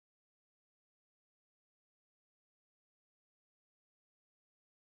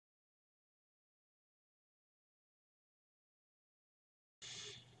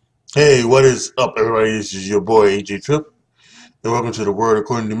Hey, what is up, everybody? This is your boy AJTRIP, and welcome to the Word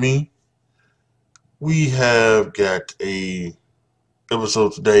According to Me. We have got a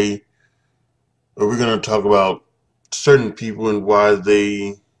episode today where we're going to talk about certain people and why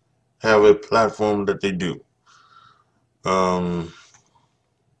they have a platform that they do. Um,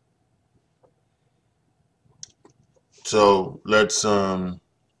 so let's go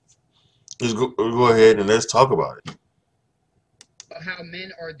ahead and let's talk about it. How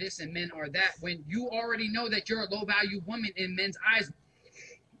men are this and men are that when you already know that you're a low value woman in men's eyes.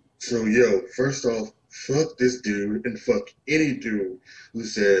 So, yo, first off, fuck this dude and fuck any dude who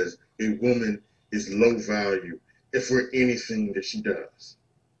says a woman is low value if for anything that she does.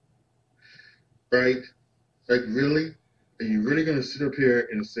 Right? Like, really? Are you really going to sit up here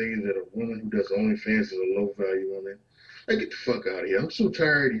and say that a woman who does OnlyFans is a low value woman? Like, get the fuck out of here. I'm so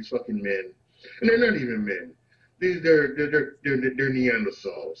tired of these fucking men. And they're not even men. They're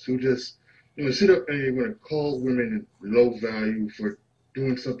Neanderthals who just, sit up and they're going to call women low value for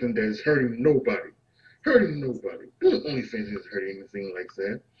doing something that is hurting nobody. Hurting nobody. Doing OnlyFans isn't hurting anything like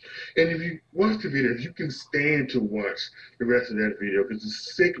that. And if you watch the video, you can stand to watch the rest of that video because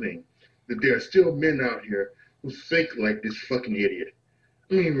it's sickening that there are still men out here who think like this fucking idiot.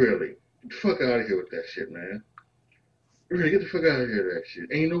 I mean, really. Get the fuck out of here with that shit, man. Really, get the fuck out of here with that shit.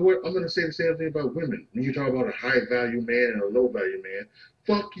 And you know what? I'm going to say the same thing about women. When you talk about a high value man and a low value man,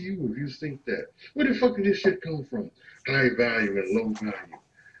 fuck you if you think that. Where the fuck did this shit come from? High value and low value.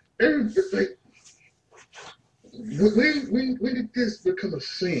 Like, when did this become a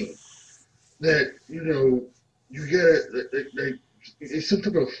thing that, you gotta, like, it's some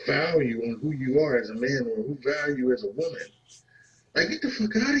type of value on who you are as a man or who value as a woman? Like, get the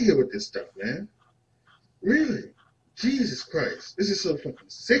fuck out of here with this stuff, man. Really? Jesus Christ. This is so fucking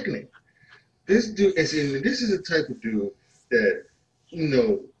sickening. This dude, this is the type of dude that,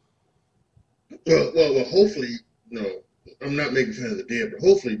 hopefully, I'm not making fun of the dead, but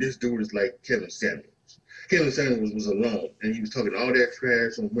hopefully this dude is like Kevin Samuels. Kevin Samuels was alone, and he was talking all that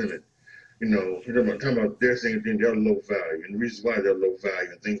trash on women. Talking about they're saying they're low value, and the reasons why they're low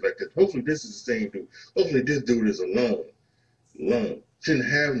value and things like that. Hopefully this is the same dude. Hopefully this dude is alone. Shouldn't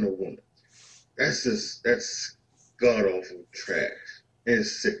have no woman. That's god awful trash. And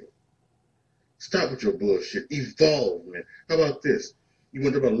it's sickening. Stop with your bullshit. Evolve, man. How about this? You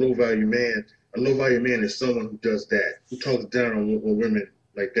want to talk about a low value man? A low value man is someone who does that, who talks down on women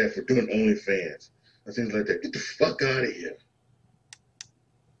like that for doing OnlyFans and things like that. Get the fuck out of here.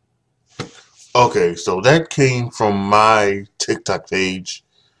 Okay, so that came from my TikTok page.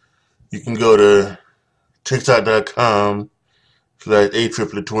 You can go to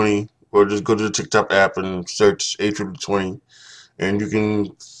TikTok.com/ATRIP20 or just go to the TikTok app and search ATRIP20 and you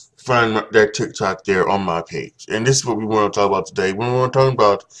can find that TikTok there on my page. And this is what we want to talk about today. We want to talk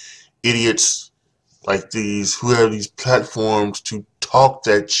about idiots like these who have these platforms to talk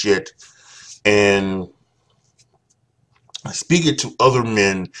that shit and speak it to other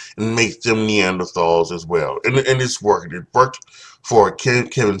men and make them Neanderthals as well. And it's working. It worked for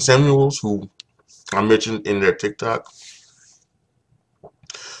Kevin Samuels, who I mentioned in their TikTok.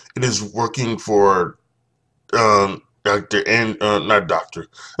 It is working for Dr. and not Doctor.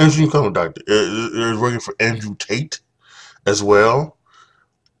 I you can call him Doctor. It is working for Andrew Tate as well.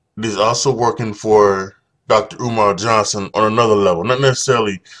 It is also working for Dr. Umar Johnson on another level, not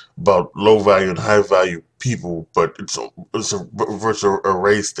necessarily about low value and high value people, but it's a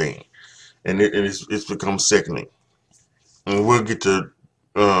race thing, and it's become sickening. And we'll get to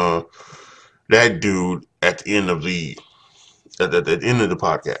that dude at the end of the end of the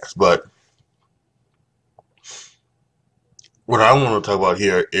podcast. But what I want to talk about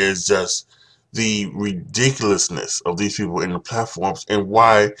here is just the ridiculousness of these people in the platforms and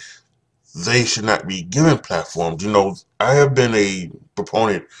why they should not be given platforms. I have been a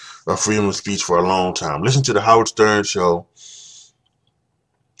proponent of freedom of speech for a long time. Listen to the Howard Stern show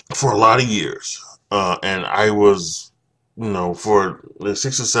for a lot of years. And I was, for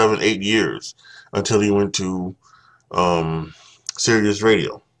 6 or 7, 8 years until he went to Sirius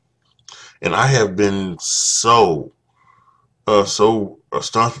Radio. And I have been so a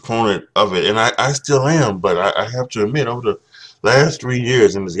staunch proponent of it, and I still am, but I have to admit, over the last 3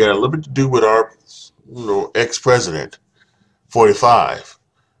 years, and it's got a little bit to do with our, ex-president, 45.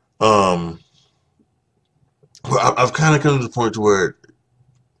 I've kind of come to the point where,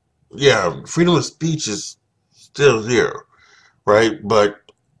 yeah, freedom of speech is still here, right? But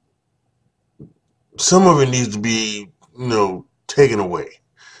some of it needs to be, taken away.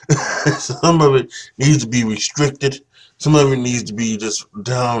 Some of it needs to be restricted. Some of it needs to be just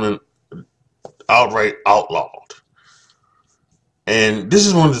down and outright outlawed. And this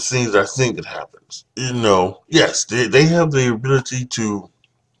is one of the things that I think that happens. You know, yes, they have the ability to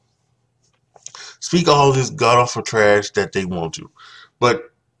speak all this god awful trash that they want to,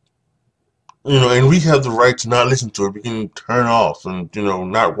 but you know, and we have the right to not listen to it. We can turn off and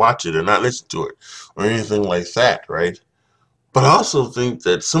not watch it or not listen to it or anything like that, right? But I also think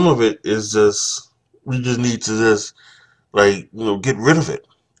that some of it is just we just need to just get rid of it.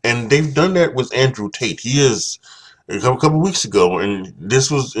 And they've done that with Andrew Tate. He is a couple weeks ago, and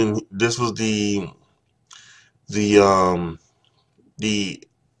this was the the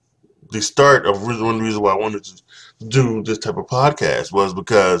the start of one of the reasons why I wanted to do this type of podcast was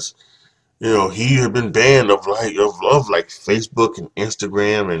because he had been banned of Facebook and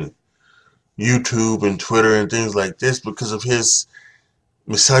Instagram and YouTube and Twitter and things like this because of his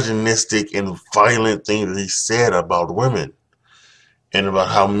misogynistic and violent things that he said about women and about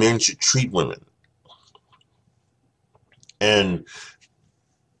how men should treat women. And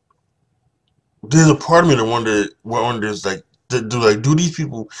there's a part of me that wonders do these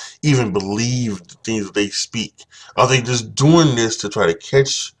people even believe the things that they speak? Are they just doing this to try to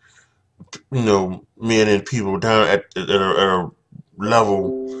catch men and people down at a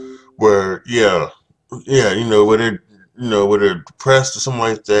level where where they're depressed or something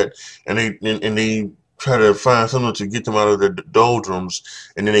like that, and they try to find something to get them out of their doldrums,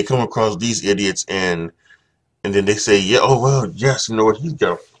 and then they come across these idiots and then they say, yeah, oh well, yes, you know what, he's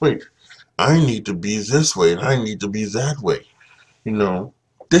got a point. I need to be this way and I need to be that way.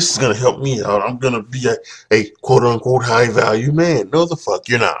 This is gonna help me out. I'm gonna be a quote unquote high value man. No, the fuck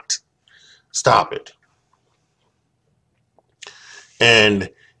you're not. Stop it. And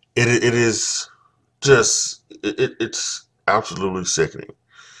it is just it's absolutely sickening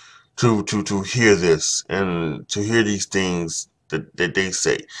to hear this and to hear these things that they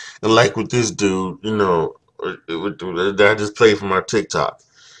say. And like with this dude, that I just played from my TikTok.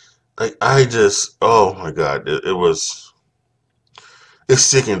 I just, oh my God, it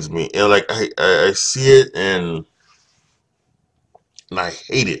sickens me. And I see it and I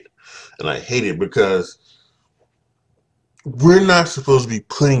hate it. And I hate it because we're not supposed to be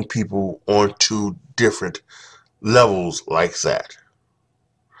putting people on two different levels like that.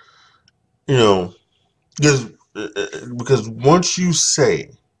 Because because once you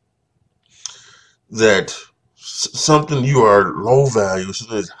say that something you are low value,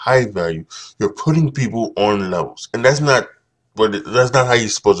 something is high value, you're putting people on levels, and that's not how you're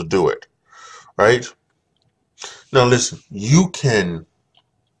supposed to do it, right? Now listen, you can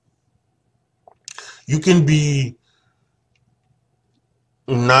be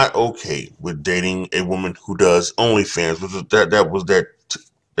not okay with dating a woman who does OnlyFans, which was that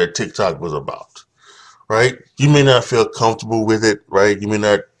TikTok was about, right? You may not feel comfortable with it, right? You may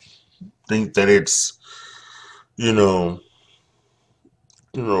not think that it's you know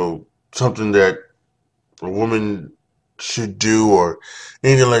something that a woman should do or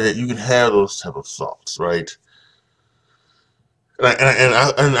anything like that. You can have those type of thoughts, right? And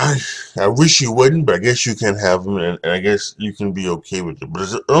I wish you wouldn't, but I guess you can have them, and I guess you can be okay with it. But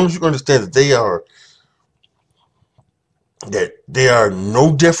as long as you understand that they are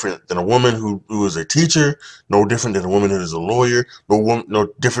no different than a woman who is a teacher, no different than a woman who is a lawyer, no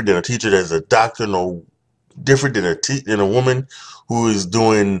different than a teacher that is a doctor, no different than a woman who is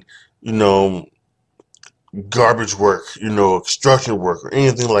doing garbage work, construction work or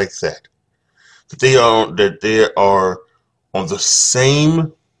anything like that. That they are on the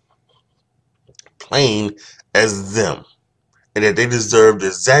same plane as them, and that they deserve the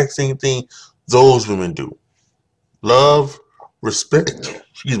exact same thing those women do. Love, respect,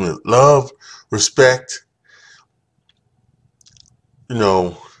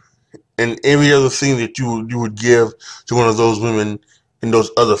 and every other thing that you would give to one of those women in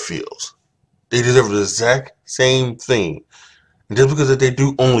those other fields. They deserve the exact same thing. And just because that they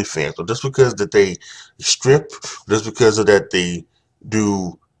do OnlyFans, or just because that they strip, or just because of that they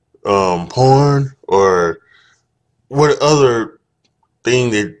do porn, or what other thing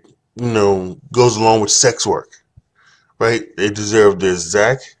that goes along with sex work, right? They deserve the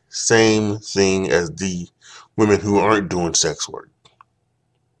exact same thing as the women who aren't doing sex work.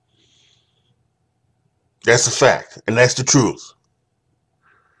 That's a fact, and that's the truth.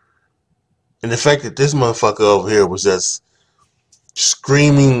 And the fact that this motherfucker over here was just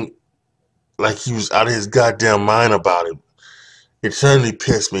screaming like he was out of his goddamn mind about it, it suddenly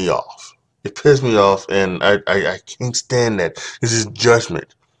pissed me off. It pissed me off, and I can't stand that. This is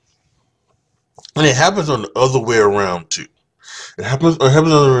judgment. And it happens on the other way around, too. It happens on the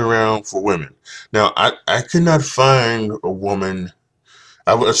other way around for women. Now, I could not find a woman,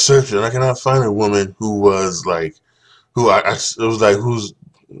 I was searching, and I cannot find a woman who was like it was like who's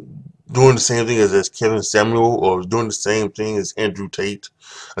doing the same thing as Kevin Samuel or doing the same thing as Andrew Tate.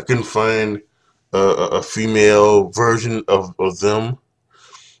 I couldn't find a female version of them,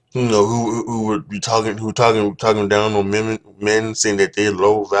 who would be talking down on men saying that they're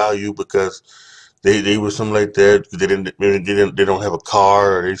low value because they were something like that. They don't have a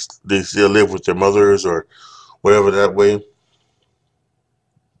car, or they still live with their mothers or whatever that way.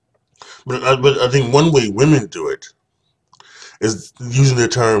 But I think one way women do it is using the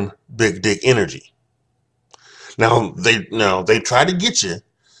term big dick energy. Now they try to get you.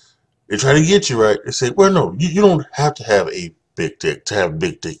 They try to get you right. They say, well, no, you don't have to have a big dick to have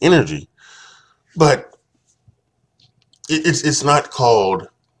big dick energy, but it's not called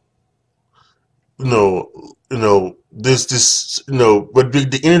this what big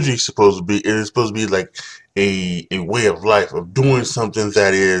dick energy is supposed to be. It is supposed to be like a way of life of doing something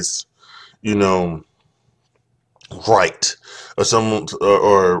that is you know right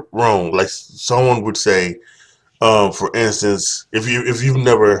or wrong. Like someone would say, for instance, if you've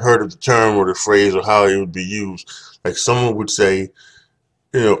never heard of the term or the phrase or how it would be used, like someone would say,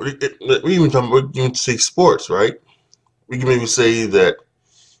 we even say sports, right? We can maybe say that,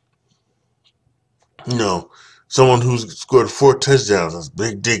 you know, someone who's scored 4 touchdowns has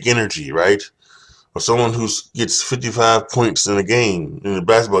big dick energy, right? Or someone who gets 55 points in a game, in a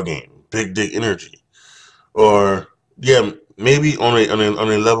basketball game, big dick energy. Or yeah, maybe on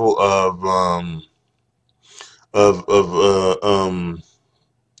a level of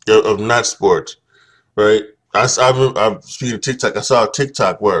not sports, right? I'm speaking of TikTok. I saw a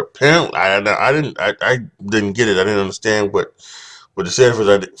TikTok where apparently I didn't get it. I didn't understand what it said.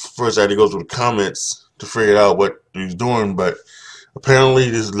 First I had to go through the comments to figure out what he was doing. But apparently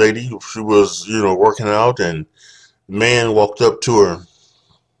this lady, she was working out, and the man walked up to her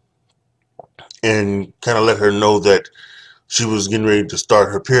and kind of let her know that she was getting ready to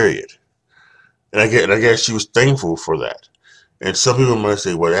start her period. And I guess she was thankful for that. And some people might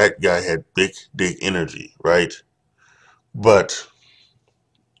say, well, that guy had big dick energy, right? But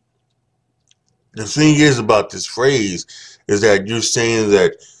the thing is about this phrase is that you're saying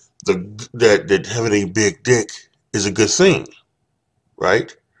that that having a big dick is a good thing,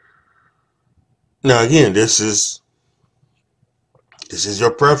 right? Now again, this is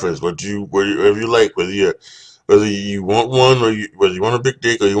your preference, whatever you like, whether you want one whether you want a big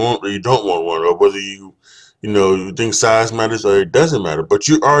dick or you don't want one, or whether you think size matters or it doesn't matter. But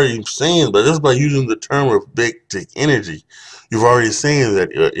you're already saying, but just by using the term of big dick energy, you're already saying that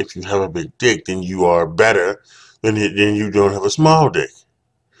if you have a big dick, then you are better than you don't have a small dick.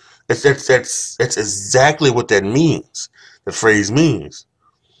 That's exactly what that means. The phrase means.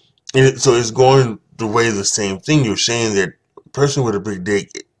 So it's going the way of the same thing. You're saying that a person with a big dick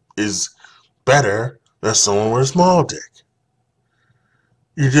is better than someone with a small dick.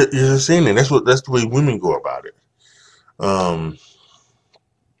 You're just saying that. That's the way women go about it. Um,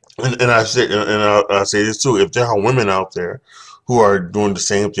 and I say this too. If there are women out there who are doing the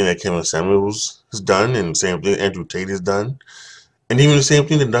same thing that Kevin Samuels has done, and the same thing Andrew Tate has done, and even the same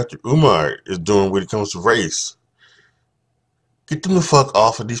thing that Dr. Umar is doing when it comes to race, get them the fuck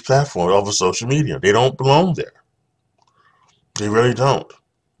off of these platforms, off of social media. They don't belong there. They really don't.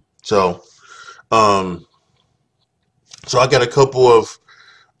 So, um, so I got a couple of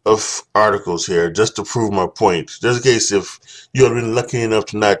articles here just to prove my point. Just in case if you have been lucky enough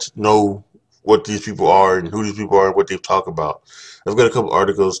to not know what these people are and who these people are and what they talk about. I've got a couple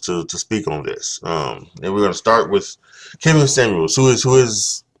articles to speak on this. And we're going to start with Kevin Samuels, who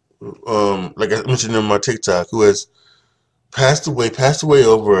is like I mentioned in my TikTok, who has passed away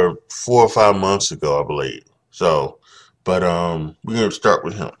over 4 or 5 months ago, I believe. So, but we're going to start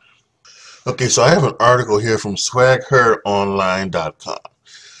with him. Okay, so I have an article here from swagherdonline.com.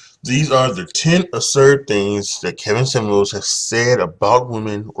 These are the 10 absurd things that Kevin Samuels has said about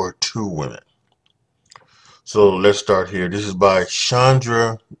women or to women. So let's start here. This is by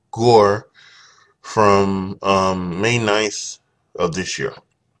Chandra Gore from May 9th of this year.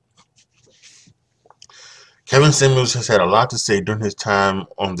 Kevin Samuels has had a lot to say during his time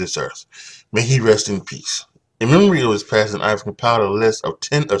on this earth. May he rest in peace. In memory of his passing, I have compiled a list of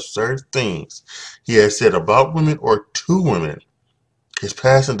 10 absurd things he has said about women or to women. His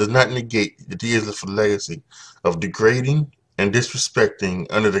passing does not negate that he has left a legacy of degrading and disrespecting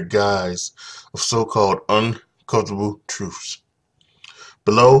under the guise of so-called uncomfortable truths.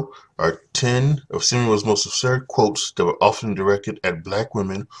 Below are 10 of Samuel's most absurd quotes that were often directed at black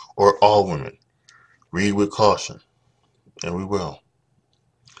women or all women. Read with caution, and we will.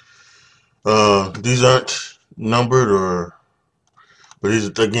 These aren't numbered but these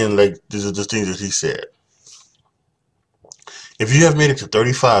are just things that he said. If you have made it to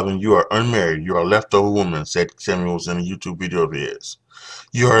 35 and you are unmarried, you are a leftover woman, said Samuels in a YouTube video of his.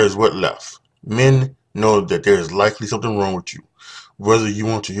 You are as what left. Men know that there is likely something wrong with you, whether you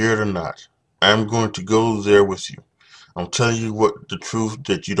want to hear it or not. I am going to go there with you. I'm telling you what the truth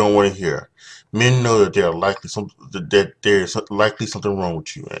that you don't want to hear. Men know that there are likely that there is likely something wrong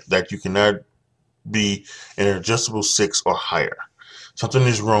with you, that you cannot be an adjustable 6 or higher. Something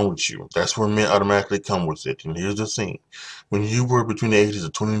is wrong with you. That's where men automatically come with it. And here's the thing. When you were between the ages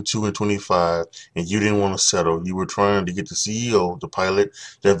of 22 and 25 and you didn't want to settle, you were trying to get the CEO, the pilot,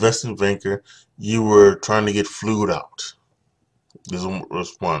 the investment banker, you were trying to get flued out. This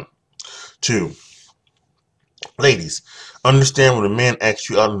was one. Two, ladies, understand when a man asks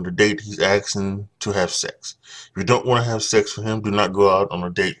you out on a date, he's asking to have sex. If you don't want to have sex with him, do not go out on a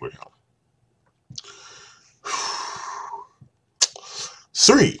date with him.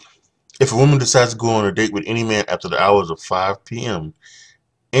 3, if a woman decides to go on a date with any man after the hours of 5 p.m.,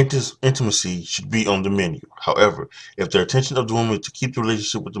 intimacy should be on the menu. However, if the intention of the woman is to keep the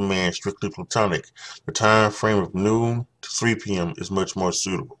relationship with the man strictly platonic, the time frame of noon to 3 p.m. is much more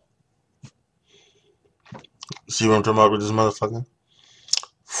suitable. See what I'm talking about with this motherfucker?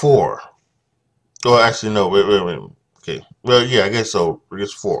 4. Oh, actually, no. Wait. Okay. Well, yeah, I guess so. I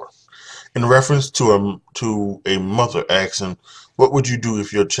guess 4. In reference to a mother asking, what would you do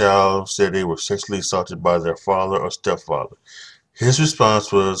if your child said they were sexually assaulted by their father or stepfather? His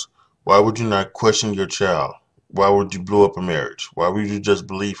response was, why would you not question your child? Why would you blow up a marriage? Why would you just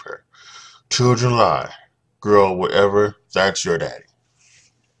believe her? Children lie. Girl, whatever, that's your daddy.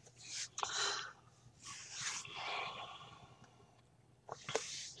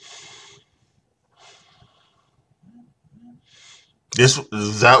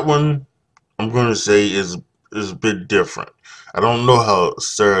 That one, I'm going to say is a bit different. I don't know how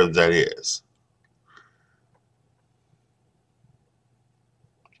absurd that is.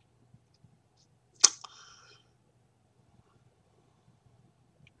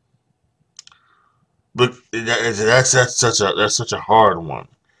 But that's such a hard one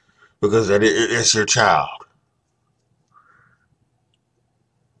because it's your child.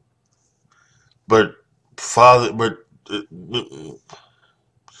 But father, but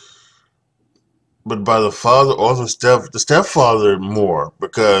by the father or the stepfather more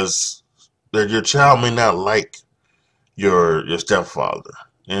because that your child may not like your stepfather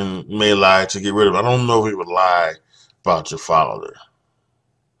and may lie to get rid of him. I don't know if he would lie about your father.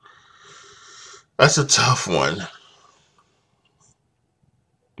 That's a tough one.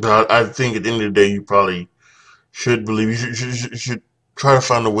 But I think at the end of the day, you probably should believe. You should try to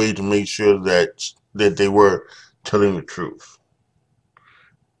find a way to make sure that they were telling the truth.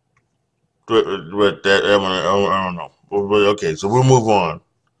 But that I don't know. But okay, so we'll move on.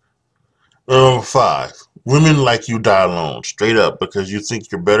 Number 5. Women like you die alone, straight up, because you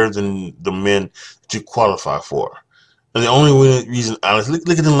think you're better than the men that you qualify for. And the only reason, honestly,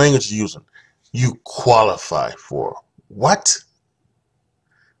 look at the language you're using. You qualify for. What?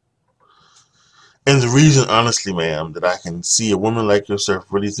 And the reason, honestly, ma'am, that I can see a woman like yourself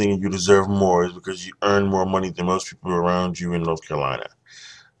really thinking you deserve more is because you earn more money than most people around you in North Carolina.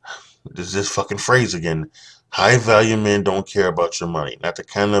 There's this fucking phrase again. High value men don't care about your money. Not the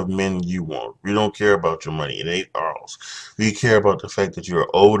kind of men you want. We don't care about your money. It ain't ours. We care about the fact that you're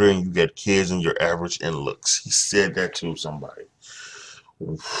older and you got kids and you're average in looks. He said that to somebody.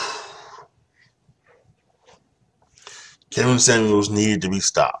 Kevin Samuels needed to be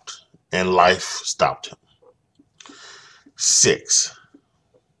stopped, and life stopped him. 6.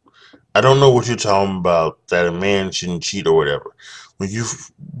 I don't know what you're talking about, that a man shouldn't cheat or whatever. When you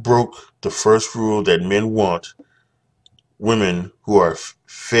broke the first rule that men want women who are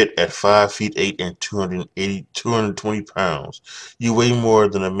fit at 5 feet 8 and 220 pounds. You weigh more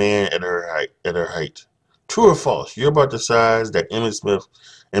than a man at her height. True or false? You're about the size that Emmitt Smith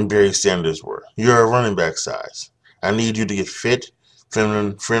and Barry Sanders were. You're a running back size. I need you to get fit,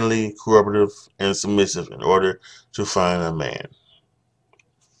 feminine, friendly, cooperative, and submissive in order to find a man.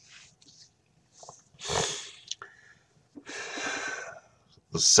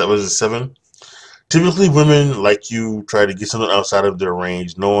 Was it 7? Typically, women like you try to get something outside of their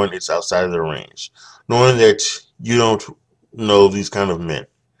range, knowing it's outside of their range. Knowing that you don't know these kind of men.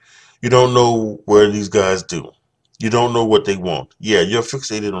 You don't know where these guys do. You don't know what they want. Yeah, you're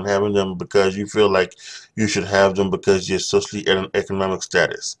fixated on having them because you feel like you should have them because you're socially at an economic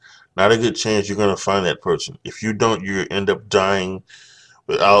status. Not a good chance you're going to find that person. If you don't, you end up dying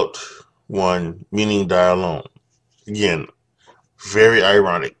without one, meaning die alone. Again, very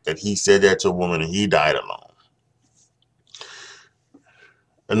ironic that he said that to a woman and he died alone.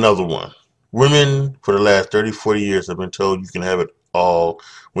 Another one. Women for the last 30, 40 years have been told you can have it all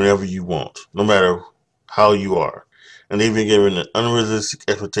whenever you want, no matter how you are. And they've been given an unrealistic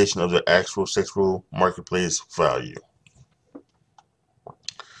expectation of their actual sexual marketplace value.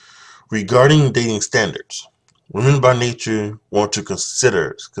 Regarding dating standards, women by nature want to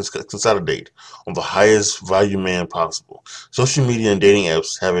consolidate on the highest value man possible. Social media and dating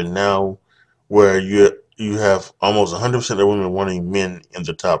apps have it now where you have almost 100% of women wanting men in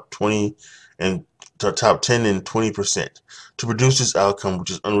the top 20 and the top 10 and 20%. To produce this outcome,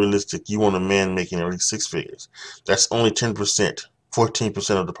 which is unrealistic, you want a man making at least six figures. That's only 10%,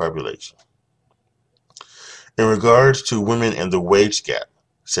 14% of the population. In regards to women and the wage gap,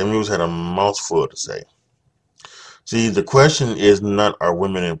 Samuels had a mouthful to say. See, the question is not are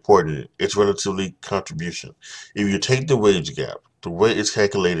women important, it's relatively contribution. If you take the wage gap, the way it's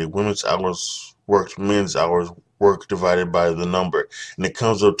calculated, women's hours worked, men's hours worked divided by the number, and it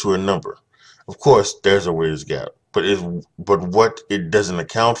comes up to a number. Of course, there's a wage gap, but what it doesn't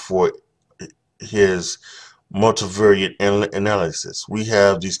account for is multivariate analysis. We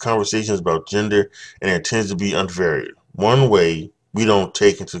have these conversations about gender, and it tends to be unvaried. One way we don't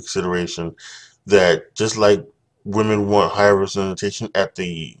take into consideration that just like women want higher representation at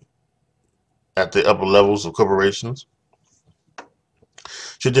the upper levels of corporations,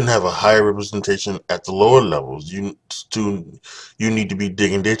 should then have a higher representation at the lower levels. You need to be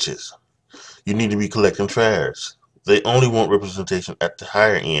digging ditches. You need to be collecting trash. They only want representation at the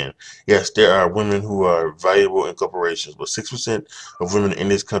higher end. Yes, there are women who are valuable in corporations, but 6% of women in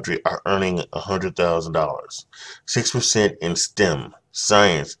this country are earning $100,000. 6% in STEM,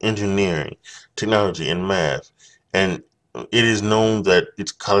 science, engineering, technology, and math. And it is known that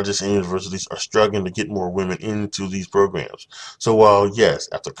its colleges and universities are struggling to get more women into these programs. So while, yes,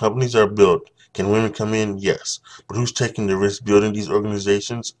 after companies are built, can women come in? Yes. But who's taking the risk building these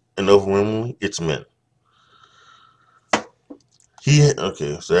organizations? And overwhelmingly, it's men.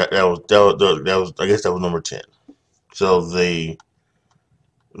 Okay, so that was I guess that was number 10. So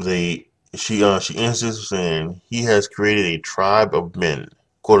she ends this saying he has created a tribe of men,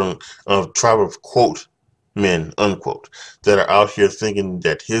 tribe of quote men unquote, that are out here thinking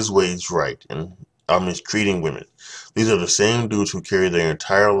that his way is right and are mistreating women. These are the same dudes who carry their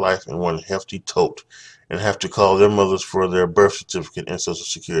entire life in one hefty tote and have to call their mothers for their birth certificate and social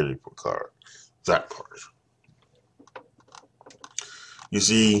security card. That part. You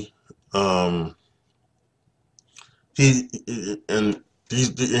see, he and these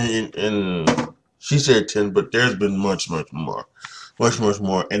and she said 10, but there's been much more, much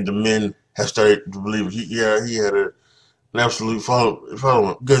more, and the men have started to believe he had an absolute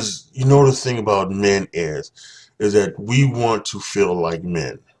following, because you know the thing about men is that we want to feel like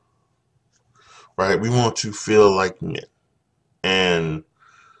men, right? We want to feel like men, and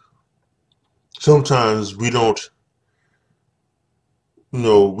sometimes we don't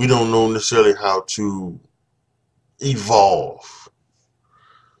know necessarily how to evolve,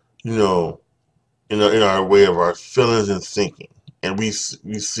 you know, in our way of our feelings and thinking, and we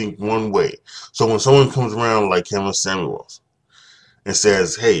think one way. So when someone comes around like Kevin Samuels and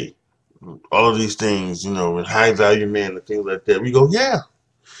says, "Hey, all of these things, and high value men and things like that," we go, yeah,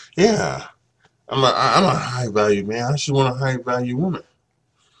 I'm a high value man. I should want a high value woman.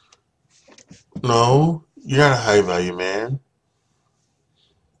 No, you're not a high value man.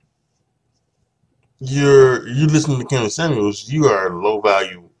 You listen to Kevin Samuels, you are low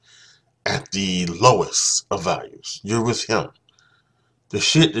value at the lowest of values. You're with him. The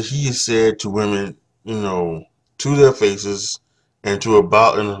shit that he has said to women, to their faces and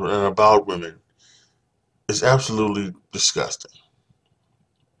about women is absolutely disgusting.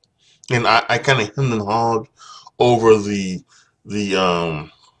 And I kind of hemmed and hawed over the the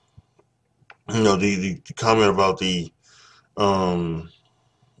comment about um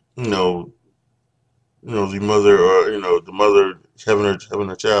you know the mother, or the mother having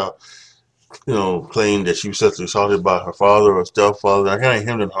her child, claimed that she was sexually assaulted by her father or stepfather. I kind of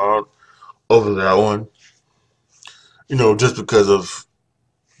hemmed and hawed over that one, just because of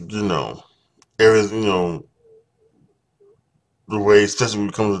areas, the way, especially when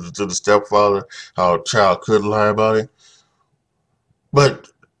it comes to the stepfather, how a child could lie about it. But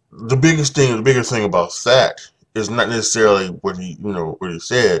the biggest thing about that is not necessarily what he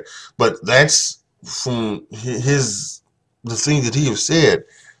said, but that's from the thing that he has said.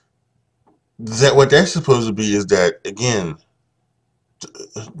 That what that's supposed to be is that, again,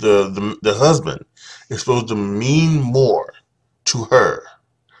 the husband is supposed to mean more to her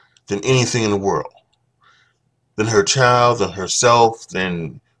than anything in the world, than her child, than herself,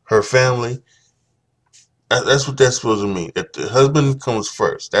 than her family. That's what that's supposed to mean. That the husband comes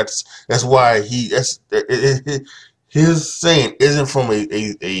first. That's why his saying isn't from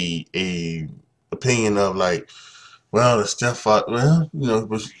a opinion of like, well, the stepfather. Well,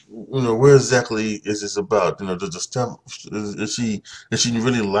 but where exactly is this about? Does the step is she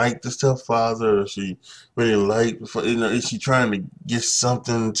really like the stepfather? Or does she really like? Is she trying to get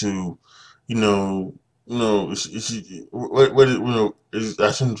something to, you know, is she what is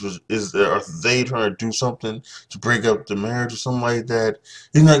I think is are they trying to do something to break up the marriage or something like that?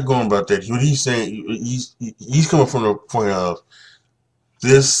 He's not going about that. What he's saying, he's coming from the point of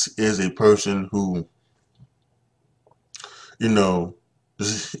this is a person who you know,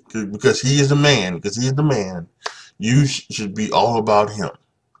 because he is the man, you should be all about him.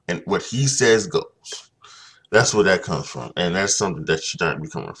 And what he says goes. That's where that comes from. And that's something that should not be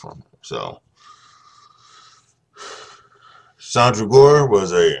coming from. So, Sandra Gore was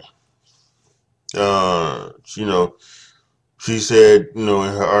she said, in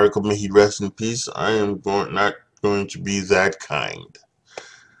her article, may he rest in peace. I am not going to be that kind.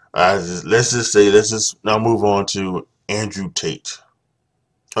 Let's just now move on to Andrew Tate.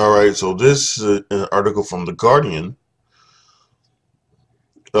 All right, so this is an article from The Guardian.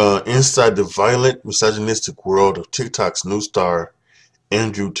 Inside the violent, misogynistic world of TikTok's new star,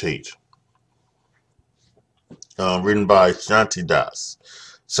 Andrew Tate. Written by Shanti Das.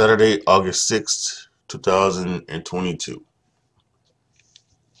 Saturday, August 6th, 2022.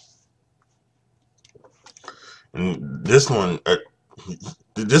 And this one,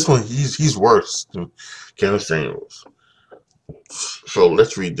 he's worse than Kenneth Samuels. So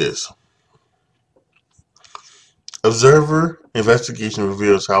let's read this. Observer investigation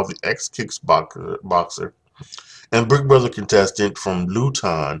reveals how the ex-kickboxer and Brick Brother contestant from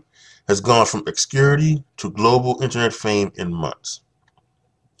Luton has gone from obscurity to global internet fame in months.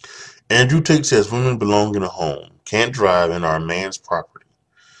 Andrew Tate says women belong in a home, can't drive, and are a man's property.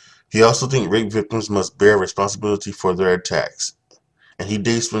 He also thinks rape victims must bear responsibility for their attacks, and he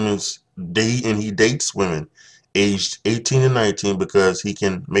dates women aged 18 and 19 because he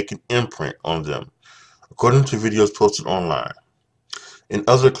can make an imprint on them, according to videos posted online. In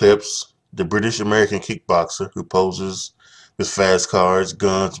other clips, the British-American kickboxer, who poses with fast cars,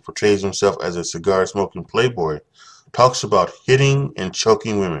 guns, and portrays himself as a cigar-smoking playboy, talks about hitting and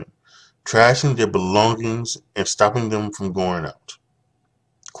choking women, trashing their belongings, and stopping them from going out.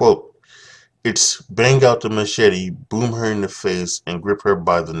 Quote, it's bang out the machete, boom her in the face, and grip her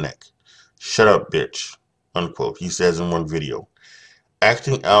by the neck. Shut up, bitch, unquote, he says in one video,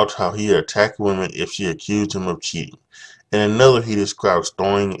 acting out how he attacked women if she accused him of cheating. In another, he describes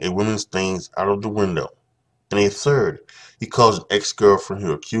throwing a woman's things out of the window. In a third, he calls an ex-girlfriend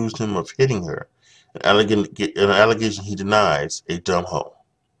who accused him of hitting her, an allegation he denies, a dumb hoe.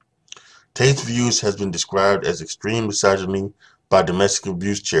 Tate's views has been described as extreme misogyny by domestic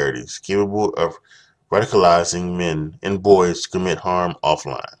abuse charities, capable of radicalizing men and boys to commit harm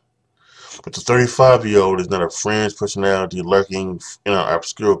offline. But the 35-year-old is not a fringe personality lurking in an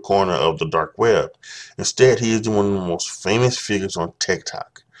obscure corner of the dark web. Instead, he is one of the most famous figures on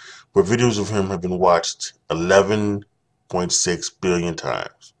TikTok, where videos of him have been watched 11.6 billion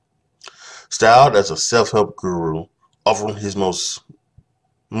times. Styled as a self-help guru, offering his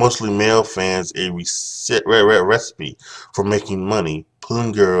mostly male fans a recipe for making money,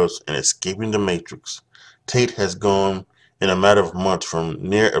 pulling girls, and escaping the matrix, Tate has gone in a matter of months from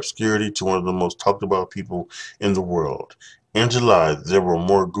near obscurity to one of the most talked about people in the world. In July, there were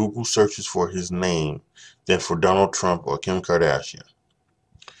more Google searches for his name than for Donald Trump or Kim Kardashian.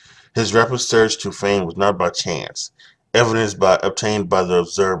 His rapid surge to fame was not by chance. Evidence obtained by The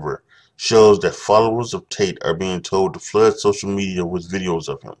Observer shows that followers of Tate are being told to flood social media with videos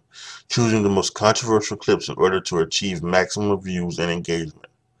of him, choosing the most controversial clips in order to achieve maximum views and engagement.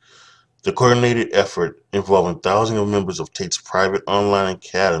 The coordinated effort, involving thousands of members of Tate's private online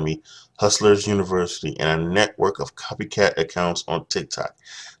academy, Hustlers University, and a network of copycat accounts on TikTok,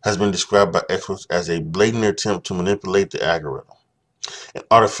 has been described by experts as a blatant attempt to manipulate the algorithm and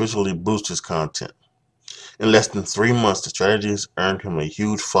artificially boost his content. In less than 3 months, the strategy has earned him a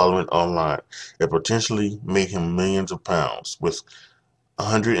huge following online and potentially made him millions of pounds, with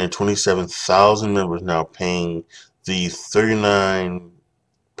 127,000 members now paying the £39,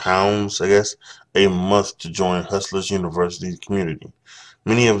 I guess, a month to join Hustlers University's community,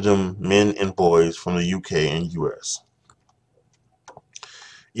 many of them men and boys from the UK and US.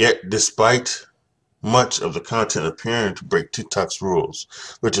 Yet, despite much of the content appearing to break TikTok's rules,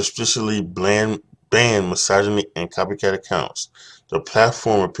 which especially ban misogyny and copycat accounts, the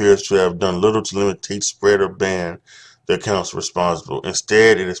platform appears to have done little to limit Tate's spread or ban the accounts responsible.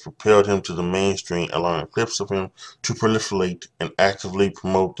 Instead, it has propelled him to the mainstream, allowing clips of him to proliferate and actively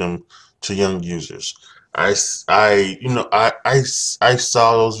promote them to young users. I saw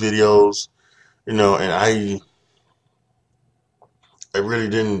those videos, and I really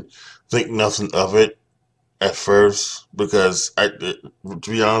didn't think nothing of it at first because to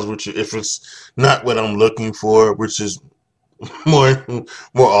be honest with you, if it's not what I'm looking for, which is more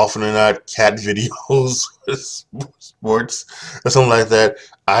more often than not cat videos, sports or something like that,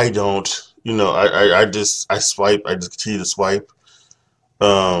 I don't. I swipe. I just continue to swipe.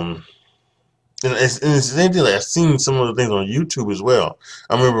 Um, and it's the same thing. Like I've seen some of the things on YouTube as well.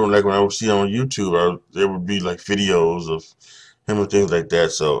 I remember like when I would see on YouTube, there would be like videos of him and things like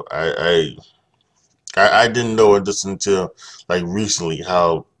that. So I didn't know it just until like recently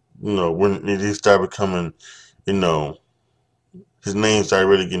how when it started becoming you know his name started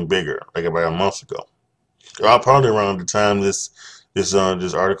really getting bigger like about a month ago. Probably around the time this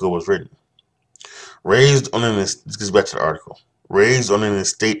article was written. This gets back to the article. Raised on an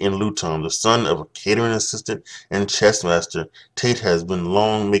estate in Luton, the son of a catering assistant and chess master, Tate has been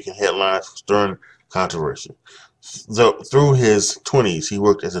long making headlines for stirring controversy. Through his 20s, he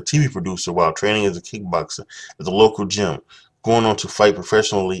worked as a TV producer while training as a kickboxer at the local gym, going on to fight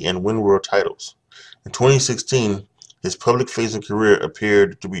professionally and win world titles. In 2016, his public-facing career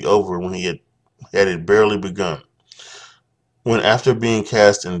appeared to be over when he had it barely begun. When after being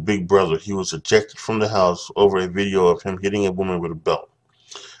cast in Big Brother, he was ejected from the house over a video of him hitting a woman with a belt.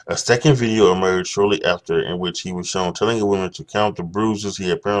 A second video emerged shortly after in which he was shown telling a woman to count the bruises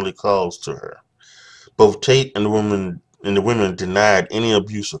he apparently caused to her. Both Tate and the women denied any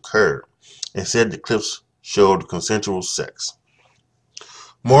abuse occurred and said the clips showed consensual sex.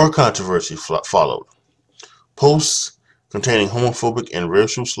 More controversy followed. Posts containing homophobic and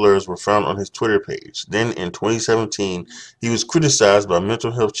racial slurs were found on his Twitter page. Then in 2017, he was criticized by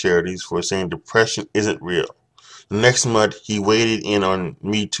mental health charities for saying depression isn't real. The next month, he waded in on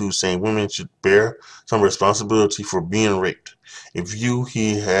Me Too, saying women should bear some responsibility for being raped, a view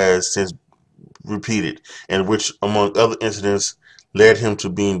he has since repeated, and which, among other incidents, led him to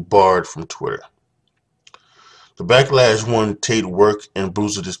being barred from Twitter. The backlash won Tate work and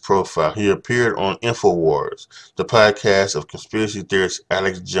boosted his profile. He appeared on InfoWars, the podcast of conspiracy theorist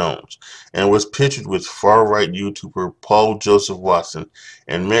Alex Jones, and was pictured with far-right YouTuber Paul Joseph Watson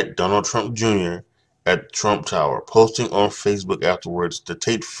and met Donald Trump Jr. at Trump Tower, posting on Facebook afterwards, "The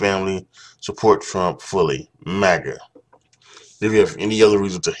Tate family support Trump fully. MAGA." If you have any other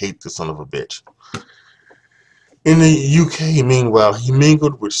reason to hate this son of a bitch. In the UK, meanwhile, he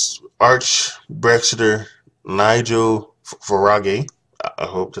mingled with arch-Brexiter Nigel Farage, I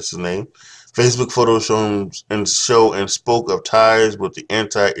hope that's his name. Facebook photos show and spoke of ties with the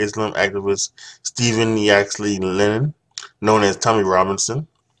anti-Islam activist Stephen Yaxley Lennon, known as Tommy Robinson.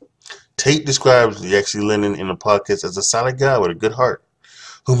 Tate describes Yaxley Lennon in the podcast as a solid guy with a good heart,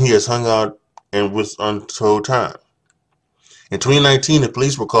 whom he has hung out and with untold time. In 2019, the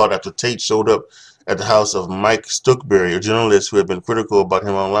police were called after Tate showed up at the house of Mike Stuckberry, a journalist who had been critical about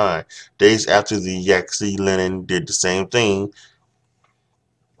him online. Days after the Yaxley Lennon did the same thing,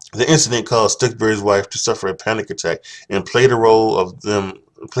 the incident caused Stuckberry's wife to suffer a panic attack and played a role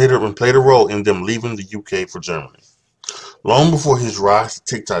in them leaving the UK for Germany. Long before his rise to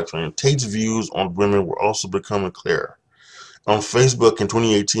TikTok fame, Tate's views on women were also becoming clearer. On Facebook in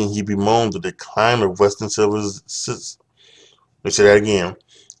 2018, he bemoaned the decline of Western civilization. Let's say that again.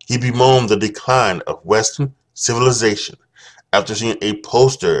 He bemoaned the decline of Western civilization after seeing a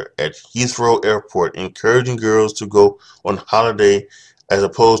poster at Heathrow Airport encouraging girls to go on holiday as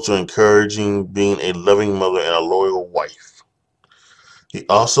opposed to encouraging being a loving mother and a loyal wife. He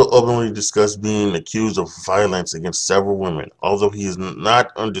also openly discussed being accused of violence against several women, although he is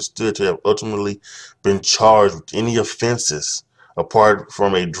not understood to have ultimately been charged with any offenses apart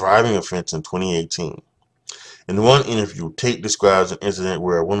from a driving offense in 2018. In one interview, Tate describes an incident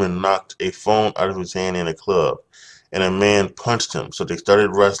where a woman knocked a phone out of his hand in a club, and a man punched him, so they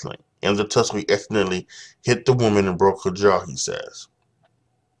started wrestling. In the tussle, he accidentally hit the woman and broke her jaw, he says.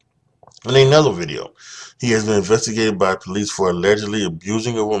 In another video, he has been investigated by police for allegedly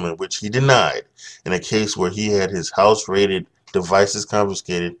abusing a woman, which he denied, in a case where he had his house raided, devices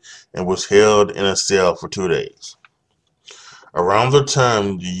confiscated, and was held in a cell for 2 days. Around the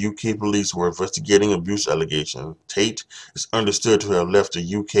time the UK police were investigating abuse allegations, Tate is understood to have left the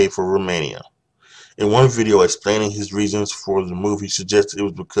UK for Romania. In one video explaining his reasons for the move, he suggested it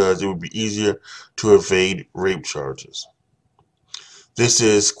was because it would be easier to evade rape charges. This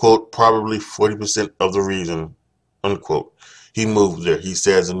is, quote, probably 40% of the reason, unquote, he moved there, he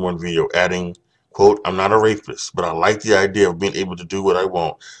says in one video, adding, Quote, I'm not a rapist, but I like the idea of being able to do what I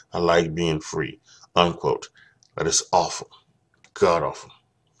want. I like being free. Unquote. That is awful. God awful.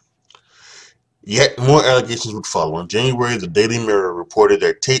 Yet more allegations would follow. In January, the Daily Mirror reported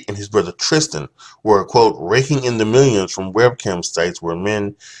that Tate and his brother Tristan were, quote, raking in the millions from webcam sites where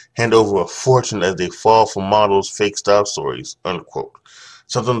men hand over a fortune as they fall for models' fake style stories, unquote.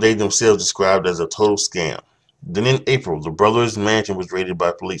 Something they themselves described as a total scam. Then in April, the brothers' mansion was raided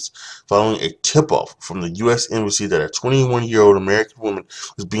by police following a tip-off from the U.S. Embassy that a 21-year-old American woman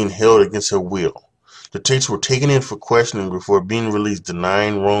was being held against her will. The Tates were taken in for questioning before being released,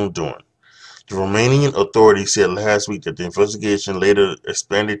 denying wrongdoing. The Romanian authorities said last week that the investigation, later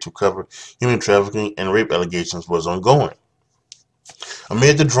expanded to cover human trafficking and rape allegations, was ongoing.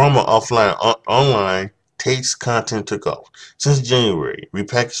 Amid the drama online, Tate's content took off. Since January,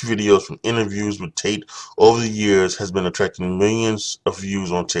 repackaged videos from interviews with Tate over the years has been attracting millions of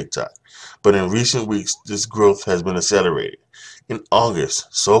views on TikTok. But in recent weeks, this growth has been accelerated. In August,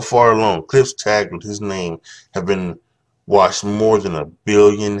 so far alone, clips tagged with his name have been watched more than 1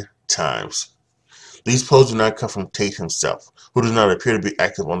 billion times. These posts do not come from Tate himself, who does not appear to be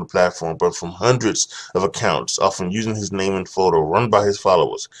active on the platform, but from hundreds of accounts, often using his name and photo, run by his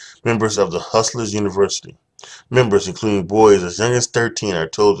followers, members of the Hustlers University. Members, including boys as young as 13, are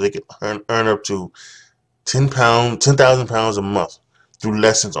told they can earn up to £10,000 a month through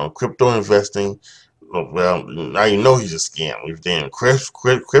lessons on crypto investing. Well, now you know he's a scam. If they're in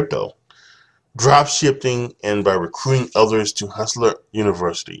crypto. Drop shipping, and by recruiting others to Hustler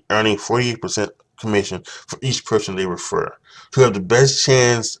University, earning 48% commission for each person they refer. To have the best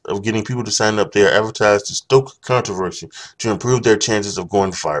chance of getting people to sign up, they are advertised to stoke controversy to improve their chances of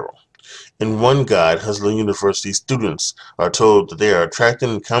going viral. In one guide, Hustler University students are told that they are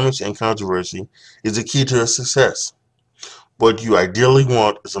attracting comments and controversy is the key to their success. What you ideally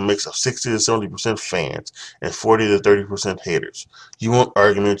want is a mix of 60 to 70% fans and 40 to 30% haters. You want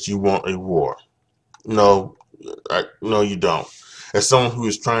arguments, you want a war. No, no, you don't. As someone who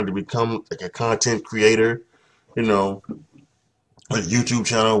is trying to become like a content creator, you know, a YouTube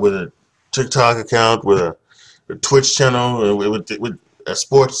channel, with a TikTok account, with a Twitch channel, with a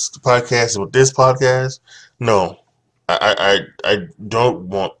sports podcast, and with this podcast, no, I don't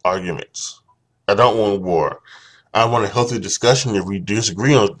want arguments. I don't want war. I want a healthy discussion if we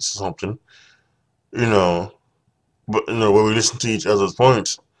disagree on something, you know, but where we listen to each other's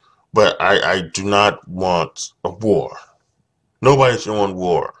points. But I do not want a war. Nobody should want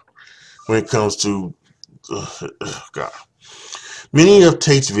war when it comes to God. Many of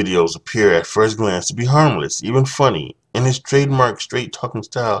Tate's videos appear at first glance to be harmless, even funny. In his trademark straight-talking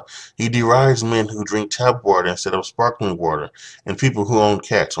style, he derides men who drink tap water instead of sparkling water and people who own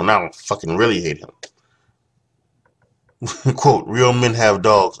cats. So now I fucking really hate him. Quote, real men have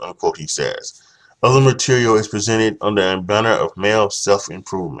dogs, unquote, he says. Other material is presented under a banner of male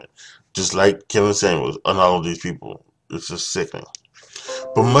self-improvement, just like Kevin Samuels and all of these people. It's just sickening.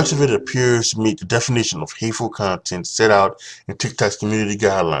 But much of it appears to meet the definition of hateful content set out in TikTok's community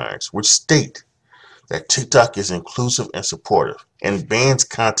guidelines, which state that TikTok is inclusive and supportive and bans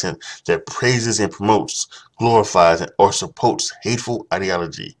content that praises and promotes, glorifies, or supports hateful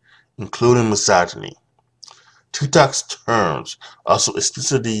ideology, including misogyny. TikTok's terms also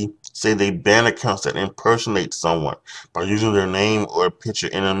explicitly say they ban accounts that impersonate someone by using their name or a picture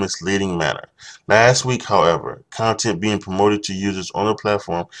in a misleading manner. Last week, however, content being promoted to users on the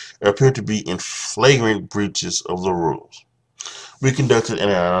platform appeared to be in flagrant breaches of the rules. We conducted an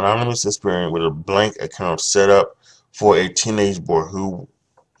anonymous experiment with a blank account set up for a teenage boy who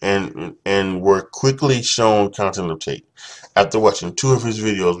and were quickly shown content of Tate. After watching 2 of his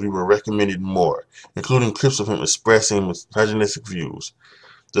videos, we were recommended more, including clips of him expressing misogynistic views.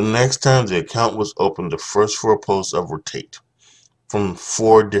 The next time the account was opened, the first 4 posts of were Tate, from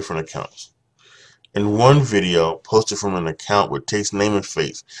 4 different accounts. In one video, posted from an account with Tate's name and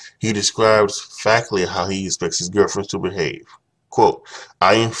face, he describes factually how he expects his girlfriends to behave. Quote,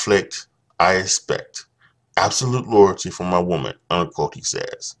 I inflict, I expect absolute loyalty from my woman, unquote, he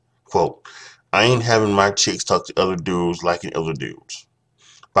says. Quote, I ain't having my chicks talk to other dudes liking other dudes.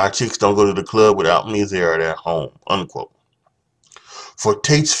 My chicks don't go to the club without me there at home, unquote. For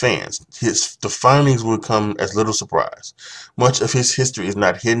Tate's fans, the findings will come as little surprise. Much of his history is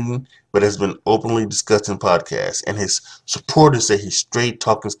not hidden, but has been openly discussed in podcasts, and his supporters say his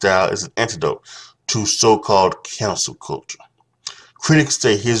straight-talking style is an antidote to so-called cancel culture. Critics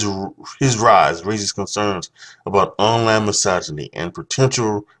say his rise raises concerns about online misogyny and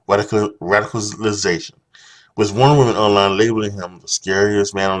potential radicalization, with one woman online labeling him the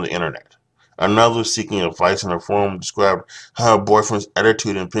scariest man on the internet. Another, seeking advice on her forum, described how her boyfriend's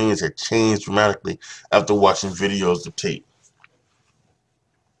attitude and opinions had changed dramatically after watching videos of Tate.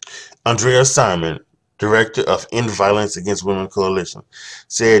 Andrea Simon, director of End Violence Against Women Coalition,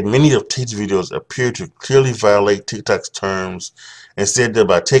 said many of Tate's videos appear to clearly violate TikTok's terms, and said that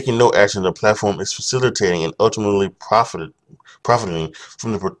by taking no action, the platform is facilitating and ultimately profiting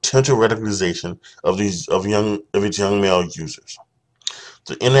from the potential radicalization of its young male users.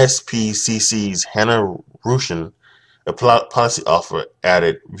 The NSPCC's Hannah Rushin, a policy author,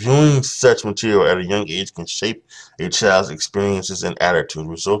 added, viewing such material at a young age can shape a child's experiences and attitude,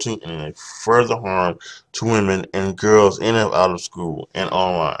 resulting in a further harm to women and girls in and out of school and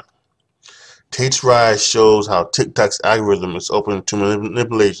online. Tate's rise shows how TikTok's algorithm is open to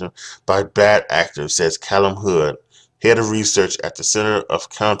manipulation by bad actors, says Callum Hood, head of research at the Center of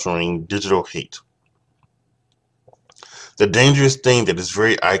Countering Digital Hate. The dangerous thing that is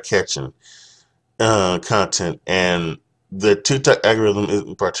very eye-catching content, and the TikTok algorithm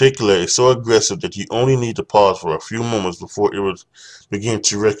in particular is so aggressive that you only need to pause for a few moments before it will begin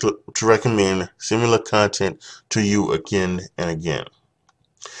to recommend similar content to you again and again.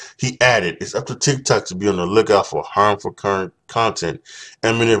 He added, it's up to TikTok to be on the lookout for harmful current content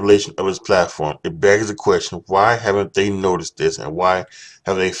and manipulation of its platform. It begs the question, why haven't they noticed this, and why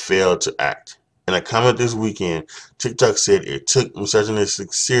have they failed to act? In a comment this weekend, TikTok said it took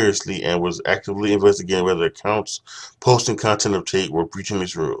misogynistic seriously and was actively investigating whether accounts posting content of Tate were breaching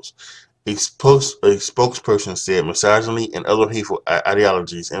its rules. A spokesperson said misogyny and other hateful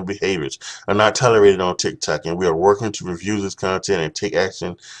ideologies and behaviors are not tolerated on TikTok, and we are working to review this content and take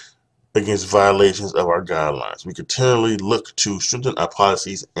action against violations of our guidelines. We continually look to strengthen our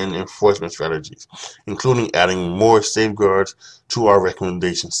policies and enforcement strategies, including adding more safeguards to our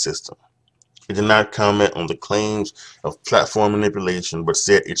recommendation system. It did not comment on the claims of platform manipulation, but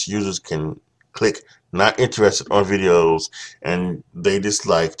said its users can click not interested on videos and they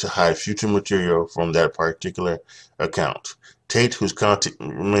dislike to hide future material from that particular account. Tate, whose content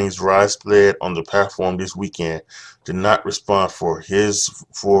remains widespread on the platform this weekend, did not respond to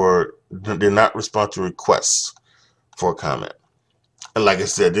requests for comment. And like I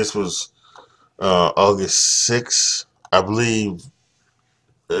said, this was August 6th, I believe.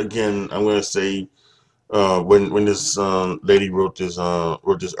 Again, I'm going to say when this lady wrote this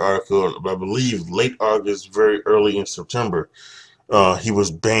article, I believe late August, very early in September, he was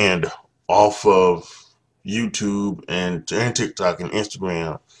banned off of YouTube and TikTok and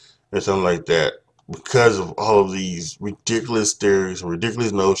Instagram and something like that because of all of these ridiculous theories and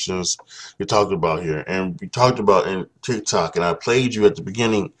ridiculous notions we talked about here, and we talked about in TikTok. And I played you at the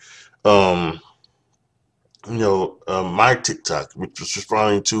beginning. My TikTok, which was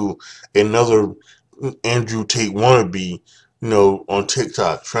responding to another Andrew Tate wannabe, on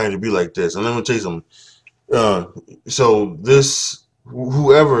TikTok, trying to be like this. And let me tell you something. So this,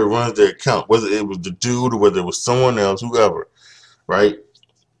 whoever runs the account, whether it was the dude or whether it was someone else, whoever, right?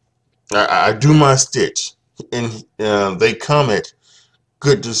 I do my stitch, and they comment,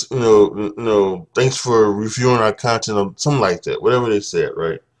 good, just thanks for reviewing our content, or something like that, whatever they said,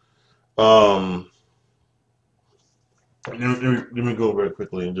 right? Let me go very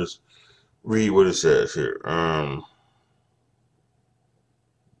quickly and just read what it says here.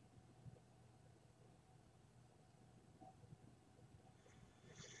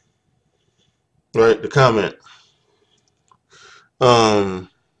 Right, the comment.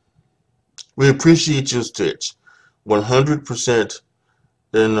 We appreciate your stitch. 100%.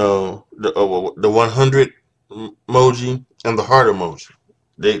 The 100 emoji and the heart emoji.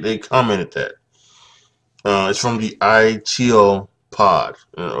 They commented that. It's from the I Chill pod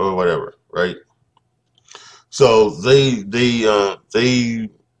or whatever, right? So they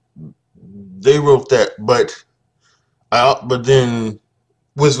wrote that, but then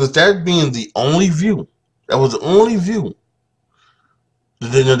was that being the only view? That was the only view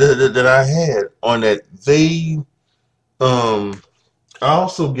that I had on that. I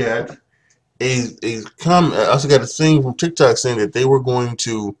also got a comment. I also got a thing from TikTok saying that they were going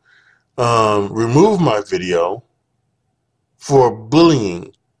to remove my video for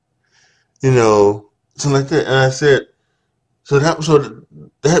bullying, something like that. And I said, that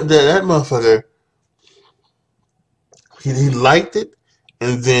motherfucker, he liked it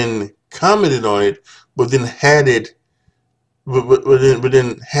and then commented on it, but then had it, but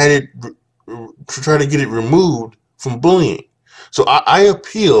then had it try to get it removed from bullying. So I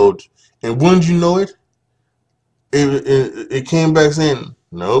appealed, and wouldn't you know it, it came back saying,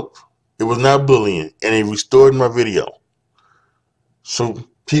 nope, it was not bullying, and it restored my video. So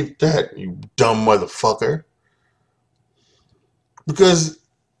keep that, you dumb motherfucker. Because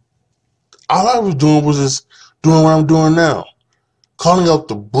all I was doing was just doing what I'm doing now, calling out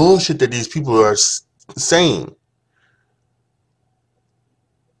the bullshit that these people are saying,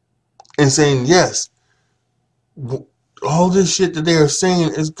 and saying yes, all this shit that they are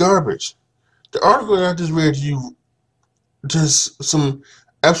saying is garbage. The article that I just read to you, just some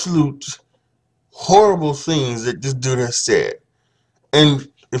absolute horrible things that this dude has said. And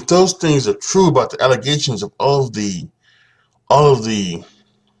if those things are true about the allegations of all of the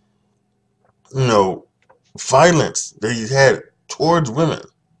violence that he's had towards women,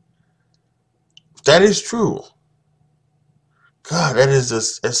 if that is true, God,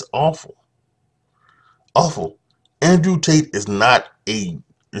 that's awful. Awful. Andrew Tate is not a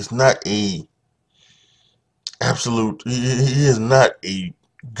absolute, he is not a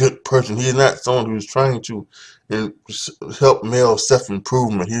good person. He is not someone who's trying to help male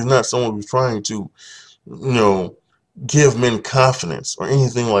self-improvement. He's not someone who's trying to, give men confidence or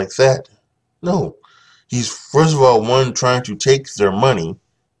anything like that. No. He's, first of all, one, trying to take their money,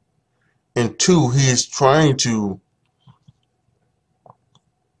 and two, he is trying to,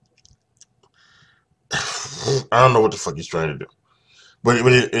 I don't know what the fuck he's trying to do. But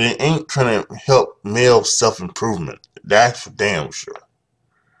it ain't trying to help male self-improvement. That's for damn sure.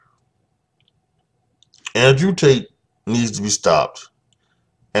 Andrew Tate needs to be stopped.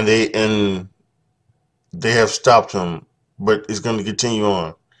 And they have stopped him, but it's going to continue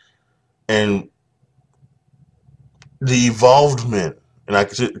on. And the evolved men, and I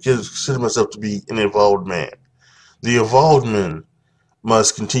consider myself to be an evolved man, the evolved men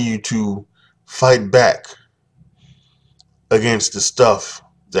must continue to fight back against the stuff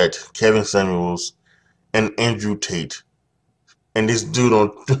that Kevin Samuels and Andrew Tate and this dude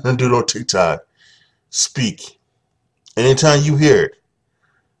on TikTok speak. And anytime you hear it,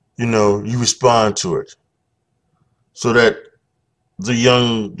 you respond to it, so that the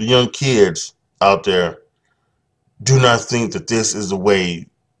young kids out there do not think that this is the way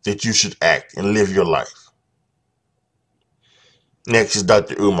that you should act and live your life. Next is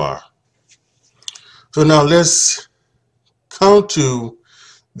Dr. Umar. So now let's come to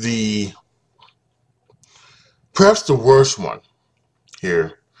perhaps the worst one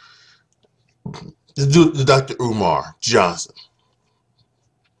here. The Dr. Umar Johnson.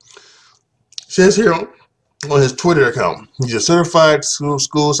 Says here on his Twitter account, he's a certified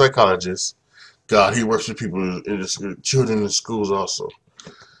school psychologist. God, he works with people children in schools also.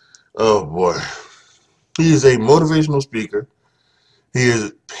 Oh boy. He is a motivational speaker. He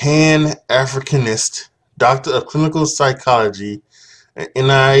is Pan-Africanist, Doctor of Clinical Psychology,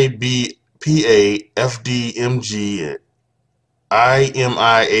 NIBPA, FDMG,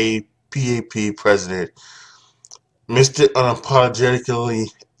 IMIA-PAP President, Mr. Unapologetically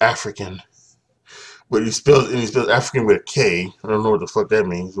African. But he spells African with a K. I don't know what the fuck that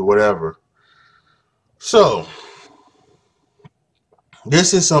means, or whatever. So,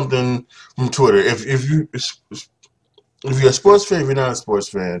 this is something from Twitter. If you're a sports fan, if you're not a sports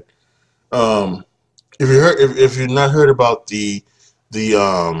fan, if you've not heard about the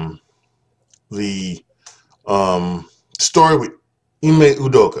story with Ime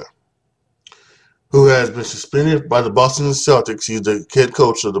Udoka, who has been suspended by the Boston Celtics. He's the head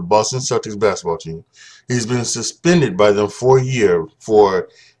coach of the Boston Celtics basketball team. He's been suspended by them for a year for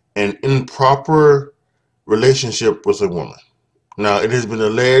an improper relationship with a woman. Now, it has been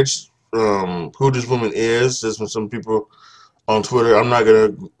alleged who this woman is. There's been some people on Twitter. I'm not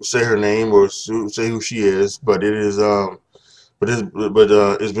gonna say her name or say who she is, but it is it's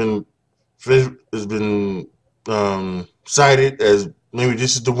been cited as maybe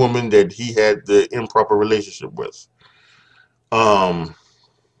this is the woman that he had the improper relationship with. And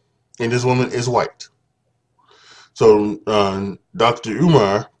this woman is white. So Dr.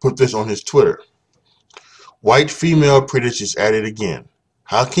 Umar put this on his Twitter. White female predators is at it again.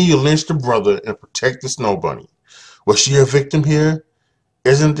 How can you lynch the brother and protect the snow bunny? Was she a victim here?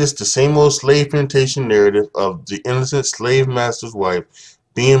 Isn't this the same old slave plantation narrative of the innocent slave master's wife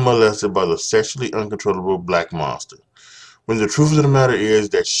being molested by the sexually uncontrollable black monster, when the truth of the matter is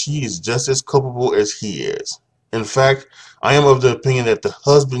that she is just as culpable as he is? In fact, I am of the opinion that the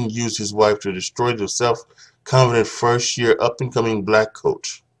husband used his wife to destroy the self-confident first-year up-and-coming black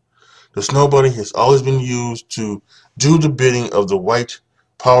coach. The snow bunny has always been used to do the bidding of the white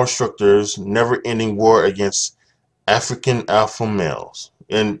power structure's never-ending war against African alpha males.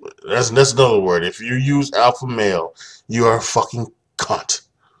 And that's another word. If you use alpha male, you are a fucking cunt.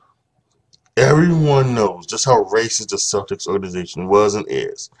 Everyone knows just how racist the Celtics organization was and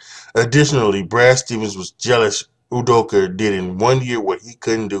is. Additionally, Brad Stevens was jealous Udoka did in 1 year what he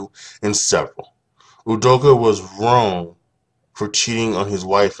couldn't do in several. Udoka was wrong for cheating on his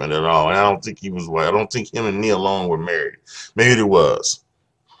wife and all. And I don't think he was white. I don't think him and Nia Long were married. Maybe it was.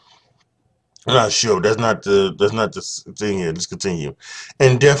 I'm not sure. That's not the thing here. Let's continue.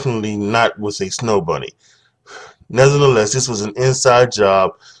 And definitely not with a snow bunny. Nevertheless, this was an inside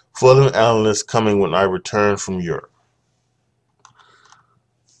job for an analyst coming when I returned from Europe.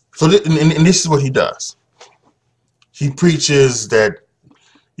 So, and this is what he does. He preaches that,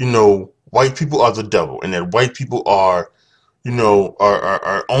 white people are the devil, and that white people are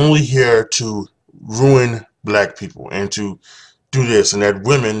only here to ruin black people and to do this, and that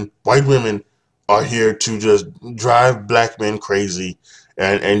white women, are here to just drive black men crazy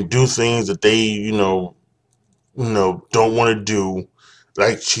and do things that they, don't want to do,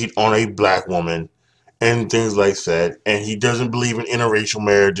 like cheat on a black woman and things like that. And he doesn't believe in interracial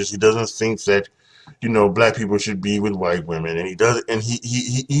marriages. He doesn't think that, black people should be with white women. And he does, and he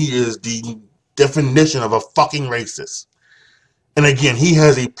is the definition of a fucking racist. And again, he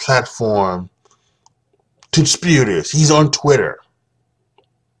has a platform to spew this. He's on Twitter.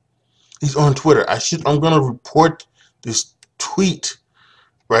 I'm gonna report this tweet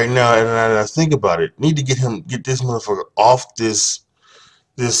right now, and I think about it. Need to get this motherfucker off this.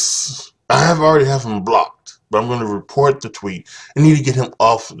 I already have him blocked, but I'm gonna report the tweet. I need to get him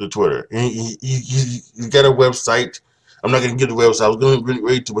off the Twitter. And he's got a website. I'm not gonna get the website. I was gonna get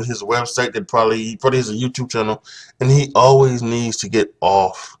ready to his website that he probably has a YouTube channel, and he always needs to get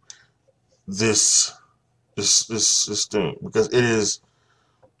off this thing, because it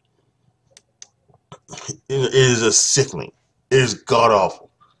is a sickening. It is god awful.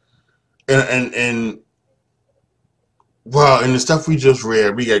 And wow, and the stuff we just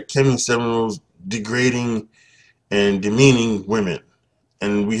read, we got Kevin Samuels degrading and demeaning women,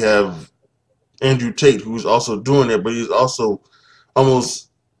 and we have Andrew Tate, who's also doing that, but he's also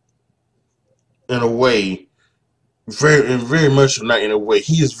almost, in a way, very much not in a way.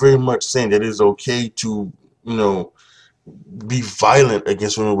 He is very much saying that it is okay to, be violent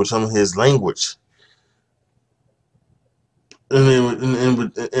against women with some of his language. And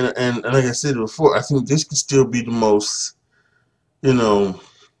like I said before, I think this could still be the most, thing,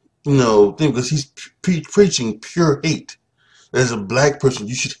 because he's preaching pure hate. As a black person,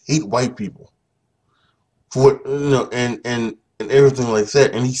 you should hate white people for and everything like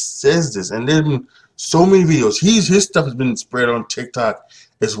that. And he says this, and there's been so many videos. His stuff has been spread on TikTok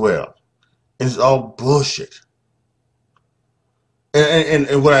as well, and it's all bullshit.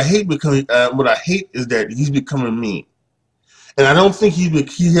 And what I hate is that he's becoming mean. And I don't think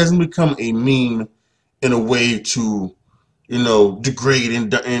he hasn't become a meme in a way to, degrade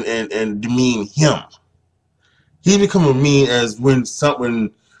and demean him. He's become a meme as when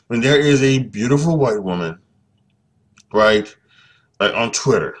there is a beautiful white woman, right, like on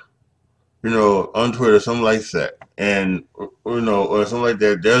Twitter, something like that, and or something like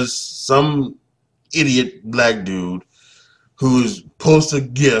that. There's some idiot black dude who's posts a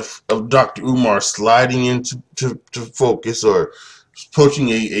gif of Dr. Umar sliding into to focus, or posting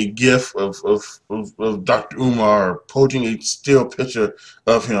a gif of Dr. Umar, posting a still picture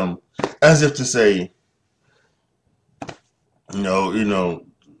of him, as if to say,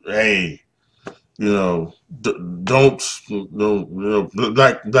 hey, don't,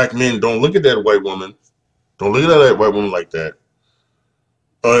 black men, don't look at that white woman. Don't look at that white woman like that.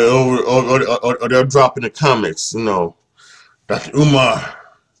 Or they'll drop in the comments, Dr. Umar,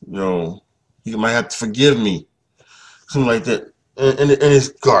 you might have to forgive me, something like that, and it's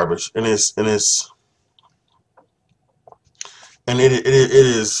garbage, and it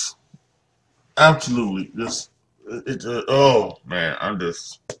is absolutely just oh man,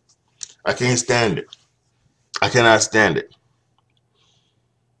 I can't stand it. I cannot stand it.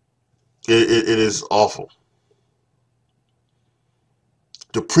 It is awful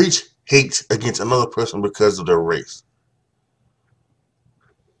to preach hate against another person because of their race.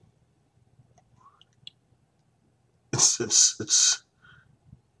 It's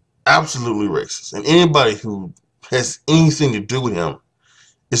absolutely racist, and anybody who has anything to do with him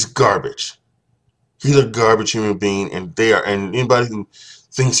is garbage. He's a garbage human being, and anybody who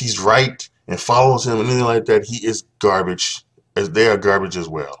thinks he's right and follows him and anything like that, he is garbage, as they are garbage as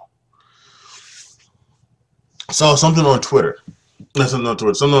well. I saw something on Twitter, something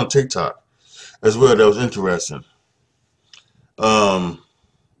on TikTok as well that was interesting.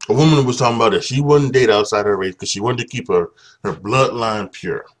 A woman was talking about that she wouldn't date outside her race because she wanted to keep her bloodline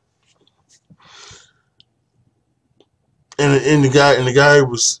pure. And the guy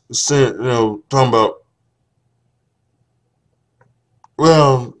was saying, talking about,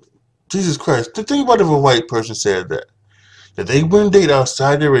 well, Jesus Christ, think about if a white person said that that they wouldn't date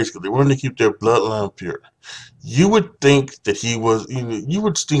outside their race because they wanted to keep their bloodline pure. You would think that he was, you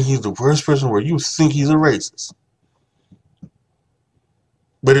would think he's the worst person where you would think he's a racist.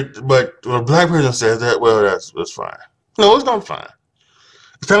 But when a black person says that, well, that's fine. No, it's not fine.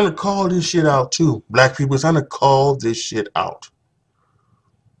 It's time to call this shit out too. Black people, it's time to call this shit out.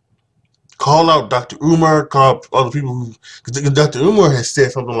 Call out Dr. Umar, call out other people who, because Dr. Umar has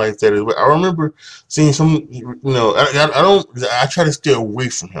said something like that as well. I remember seeing some, I try to stay away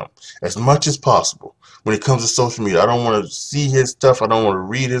from him as much as possible when it comes to social media. I don't want to see his stuff. I don't want to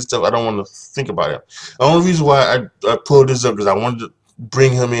read his stuff. I don't want to think about him. The only reason why I pulled this up because I wanted to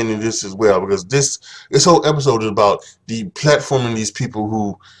bring him in this as well, because this whole episode is about the platforming these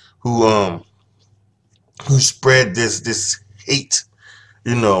people who spread this hate,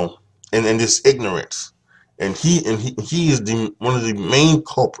 and this ignorance, and he is one of the main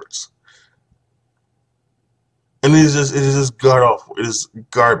culprits, and it is just god awful. It is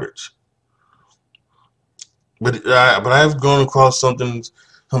garbage. But I've gone across some things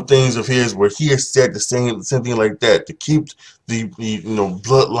of his where he has said the same thing like that to keep the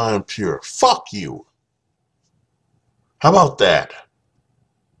bloodline pure. Fuck you. How about that?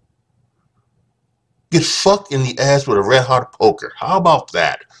 Get fucked in the ass with a red hot poker. How about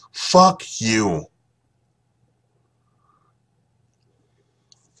that? Fuck you.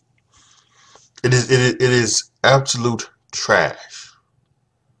 It is absolute trash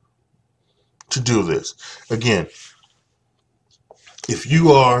to do this. Again, if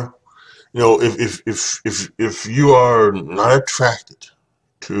you are, if you are not attracted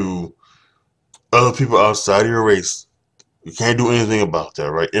to other people outside of your race, you can't do anything about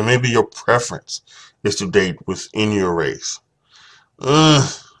that, right? It may be your preference is to date within your race.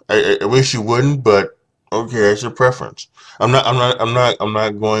 I wish you wouldn't, but okay, that's your preference. I'm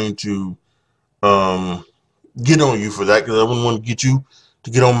not going to get on you for that, because I wouldn't want to get you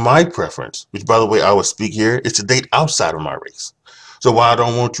to get on my preference, which, by the way, I will speak here, is to date outside of my race. So while I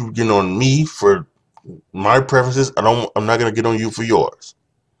don't want you getting on me for my preferences, I'm not gonna get on you for yours.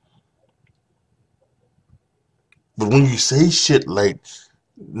 But when you say shit like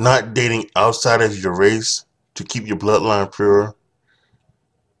not dating outside of your race to keep your bloodline pure,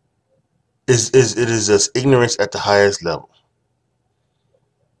 it is just ignorance at the highest level.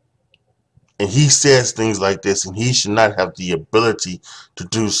 And he says things like this, and he should not have the ability to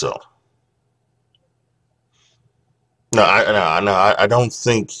do so. No, I don't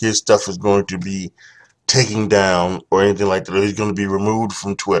think his stuff is going to be taken down or anything like that. He's going to be removed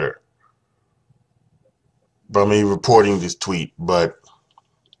from Twitter by me reporting this tweet. But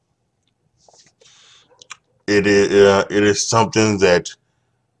it is something that,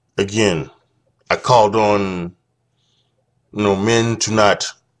 again, I called on men to not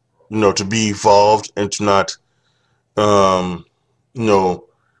to be evolved and to not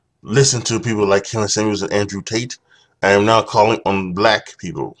listen to people like Kevin Samuels and Andrew Tate. I am now calling on black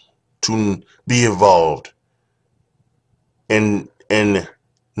people to be evolved and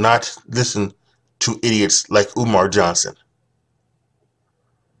not listen to idiots like Umar Johnson.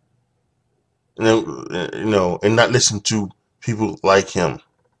 And not listen to people like him.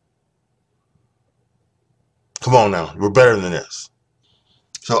 Come on now, we're better than this.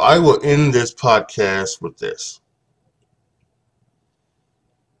 So I will end this podcast with this.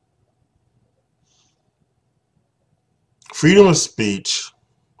 Freedom of speech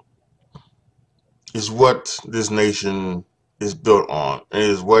is what this nation is built on, and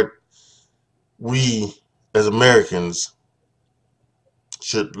is what we as Americans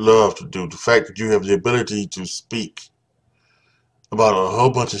should love to do. The fact that you have the ability to speak about a whole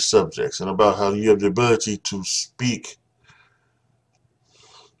bunch of subjects, and about how you have the ability to speak,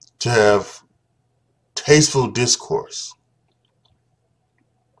 to have tasteful discourse,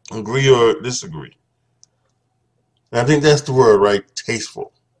 agree or disagree. And I think that's the word, right?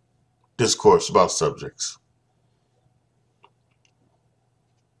 Tasteful discourse about subjects.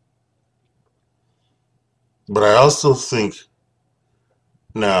 But I also think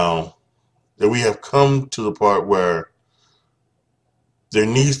now that we have come to the part where there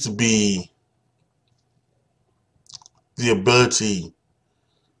needs to be the ability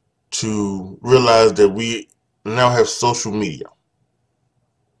to realize that we now have social media,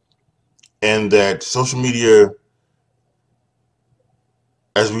 and that social media,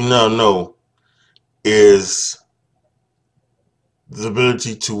 as we now know, is the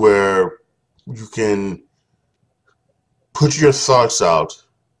ability to where you can put your thoughts out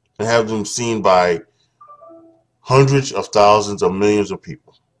and have them seen by hundreds of thousands of millions of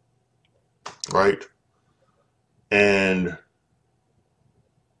people, right? And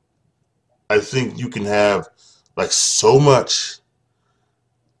I think you can have like so much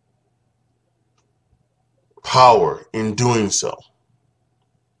power in doing so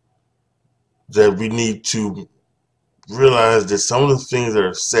that we need to realize that some of the things that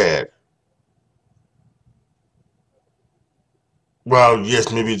are said, while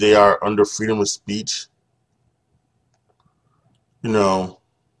yes, maybe they are under freedom of speech, you know,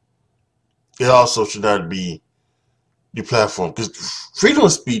 it also should not be the platform, because freedom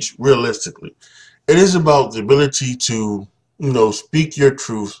of speech, realistically, it is about the ability to, you know, speak your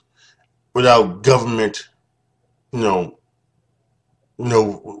truth without government, you know,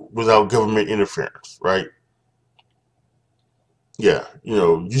 without government interference, right? Yeah, you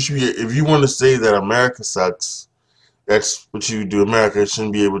know, you should be, if you want to say that America sucks, that's what you do. America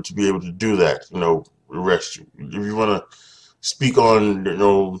shouldn't be able to do that, you know, arrest you. If you want to speak on, you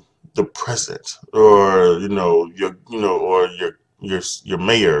know, the president, or or your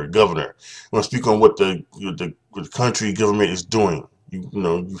mayor, governor, you want to speak on what the country government is doing.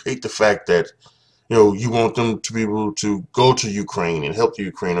 You hate the fact that, you know, you want them to be able to go to Ukraine and help the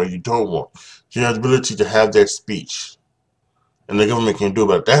Ukraine, or you don't want. You have the ability to have that speech, and the government can't do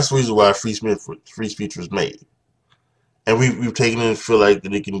about it. That's the reason why free speech was made. And we've taken it and feel like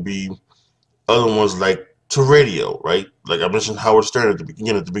that it can be other ones, like to radio, right? Like I mentioned Howard Stern at the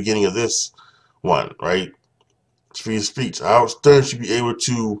beginning of this one, right? Free speech. Howard Stern should be able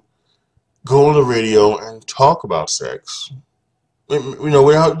to go on the radio and talk about sex, you know,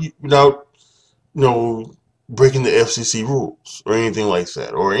 without breaking the FCC rules or anything like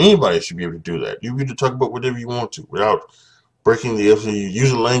that. Or anybody should be able to do that. You get to talk about whatever you want to without breaking the FCC.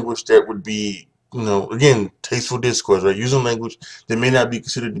 Using language that would be, you know, again, tasteful discourse, right? Using language that may not be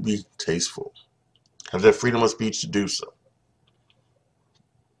considered to be tasteful. Have that freedom of speech to do so.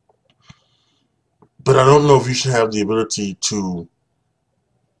 But I don't know if you should have the ability to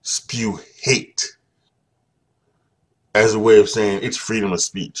spew hate as a way of saying it's freedom of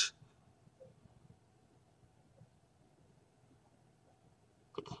speech.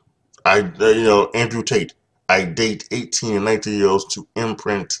 Andrew Tate. I date 18 and 19-year-olds to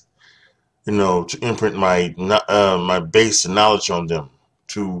imprint my base and knowledge on them,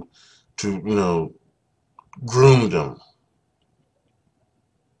 to groom them.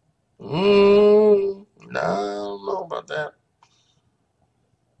 No, I don't know about that.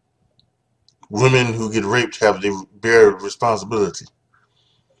 Women who get raped have to bear responsibility.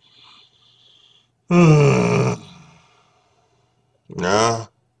 Nah.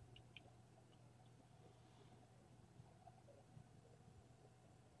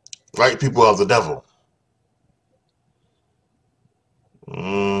 White people are the devil.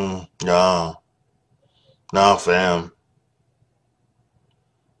 Nah. Nah, fam.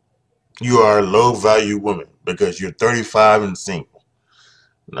 You are a low value woman because you're 35 and single.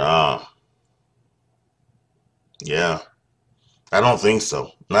 Nah. Yeah. I don't think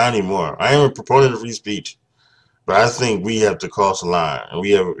so. Not anymore. I am a proponent of free speech, but I think we have to cross the line,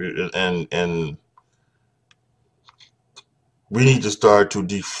 and and we need to start to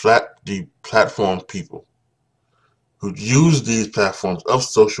deplatform people who use these platforms of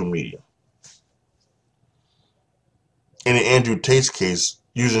social media. In Andrew Tate's case,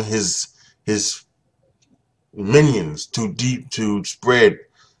 using his minions to spread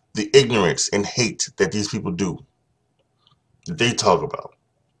the ignorance and hate that these people do, that they talk about.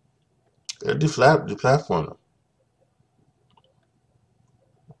 Deplatform them.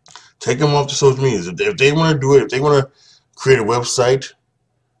 Take them off the social media. If they want to do it, if they want to create a website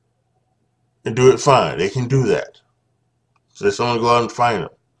and do it, fine. They can do that. So let someone go out and find them.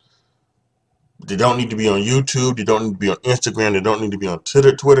 They don't need to be on YouTube. They don't need to be on Instagram. They don't need to be on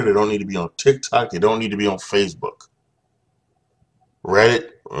Twitter. They don't need to be on TikTok. They don't need to be on Facebook, Reddit,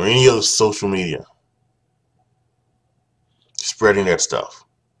 or any other social media spreading that stuff.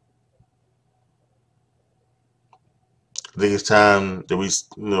 I think it's time that we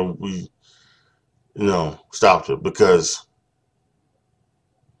stopped it, because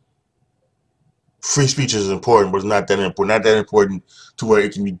free speech is important, but it's not that important. Not that important to where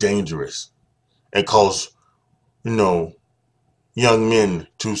it can be dangerous and cause, young men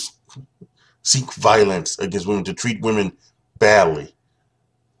to seek violence against women, to treat women badly,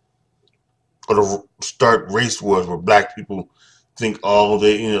 or to start race wars where black people think all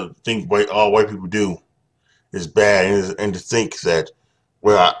white people do is bad, and to think that,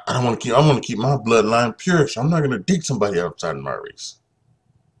 well, I want to keep my bloodline pure, so I'm not going to date somebody outside of my race.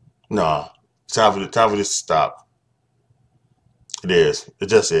 No, it's time for this to stop. It is. It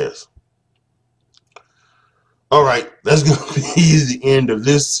just is. All right, that's going to be the end of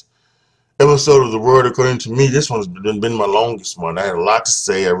this episode of The World According to Me. This one's been my longest one. I had a lot to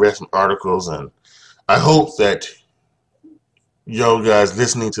say. I read some articles, and I hope that yo guys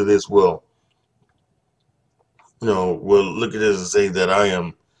listening to this will, will look at this and say that I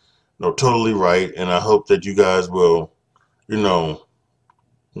am, totally right, and I hope that you guys will, you know,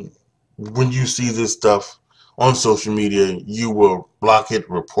 when you see this stuff on social media, you will block it,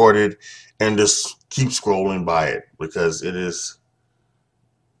 report it, and just keep scrolling by it because it is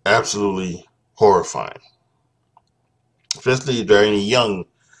absolutely horrifying. Especially if there are any young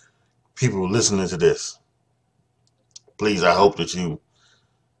people listening to this. Please, I hope that you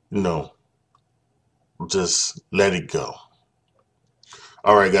know, just let it go.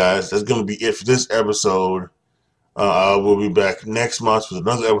 All right, guys, that's going to be it for this episode. I will be back next month with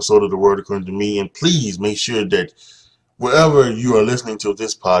another episode of The Word According to Me. And please make sure that wherever you are listening to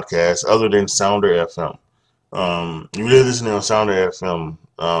this podcast, other than Sounder FM, if you're listening on Sounder FM,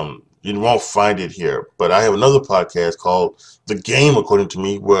 you won't find it here. But I have another podcast called The Game According to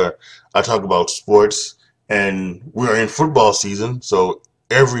Me, where I talk about sports. And we are in football season, so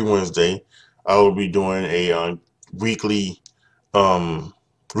every Wednesday I will be doing a weekly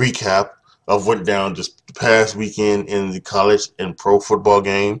recap of what down just the past weekend in the college and pro football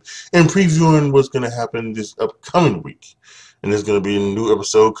game, and previewing what's going to happen this upcoming week. And there's going to be a new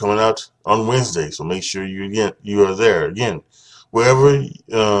episode coming out on Wednesday, so make sure you are there. Again, wherever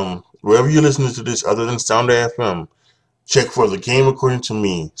you're listening to this, other than Sounder FM, check for The Game According to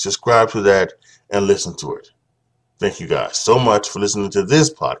Me. Subscribe to that and listen to it. Thank you guys so much for listening to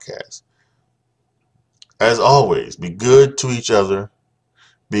this podcast. As always, be good to each other.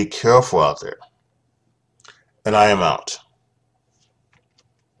 Be careful out there. And I am out.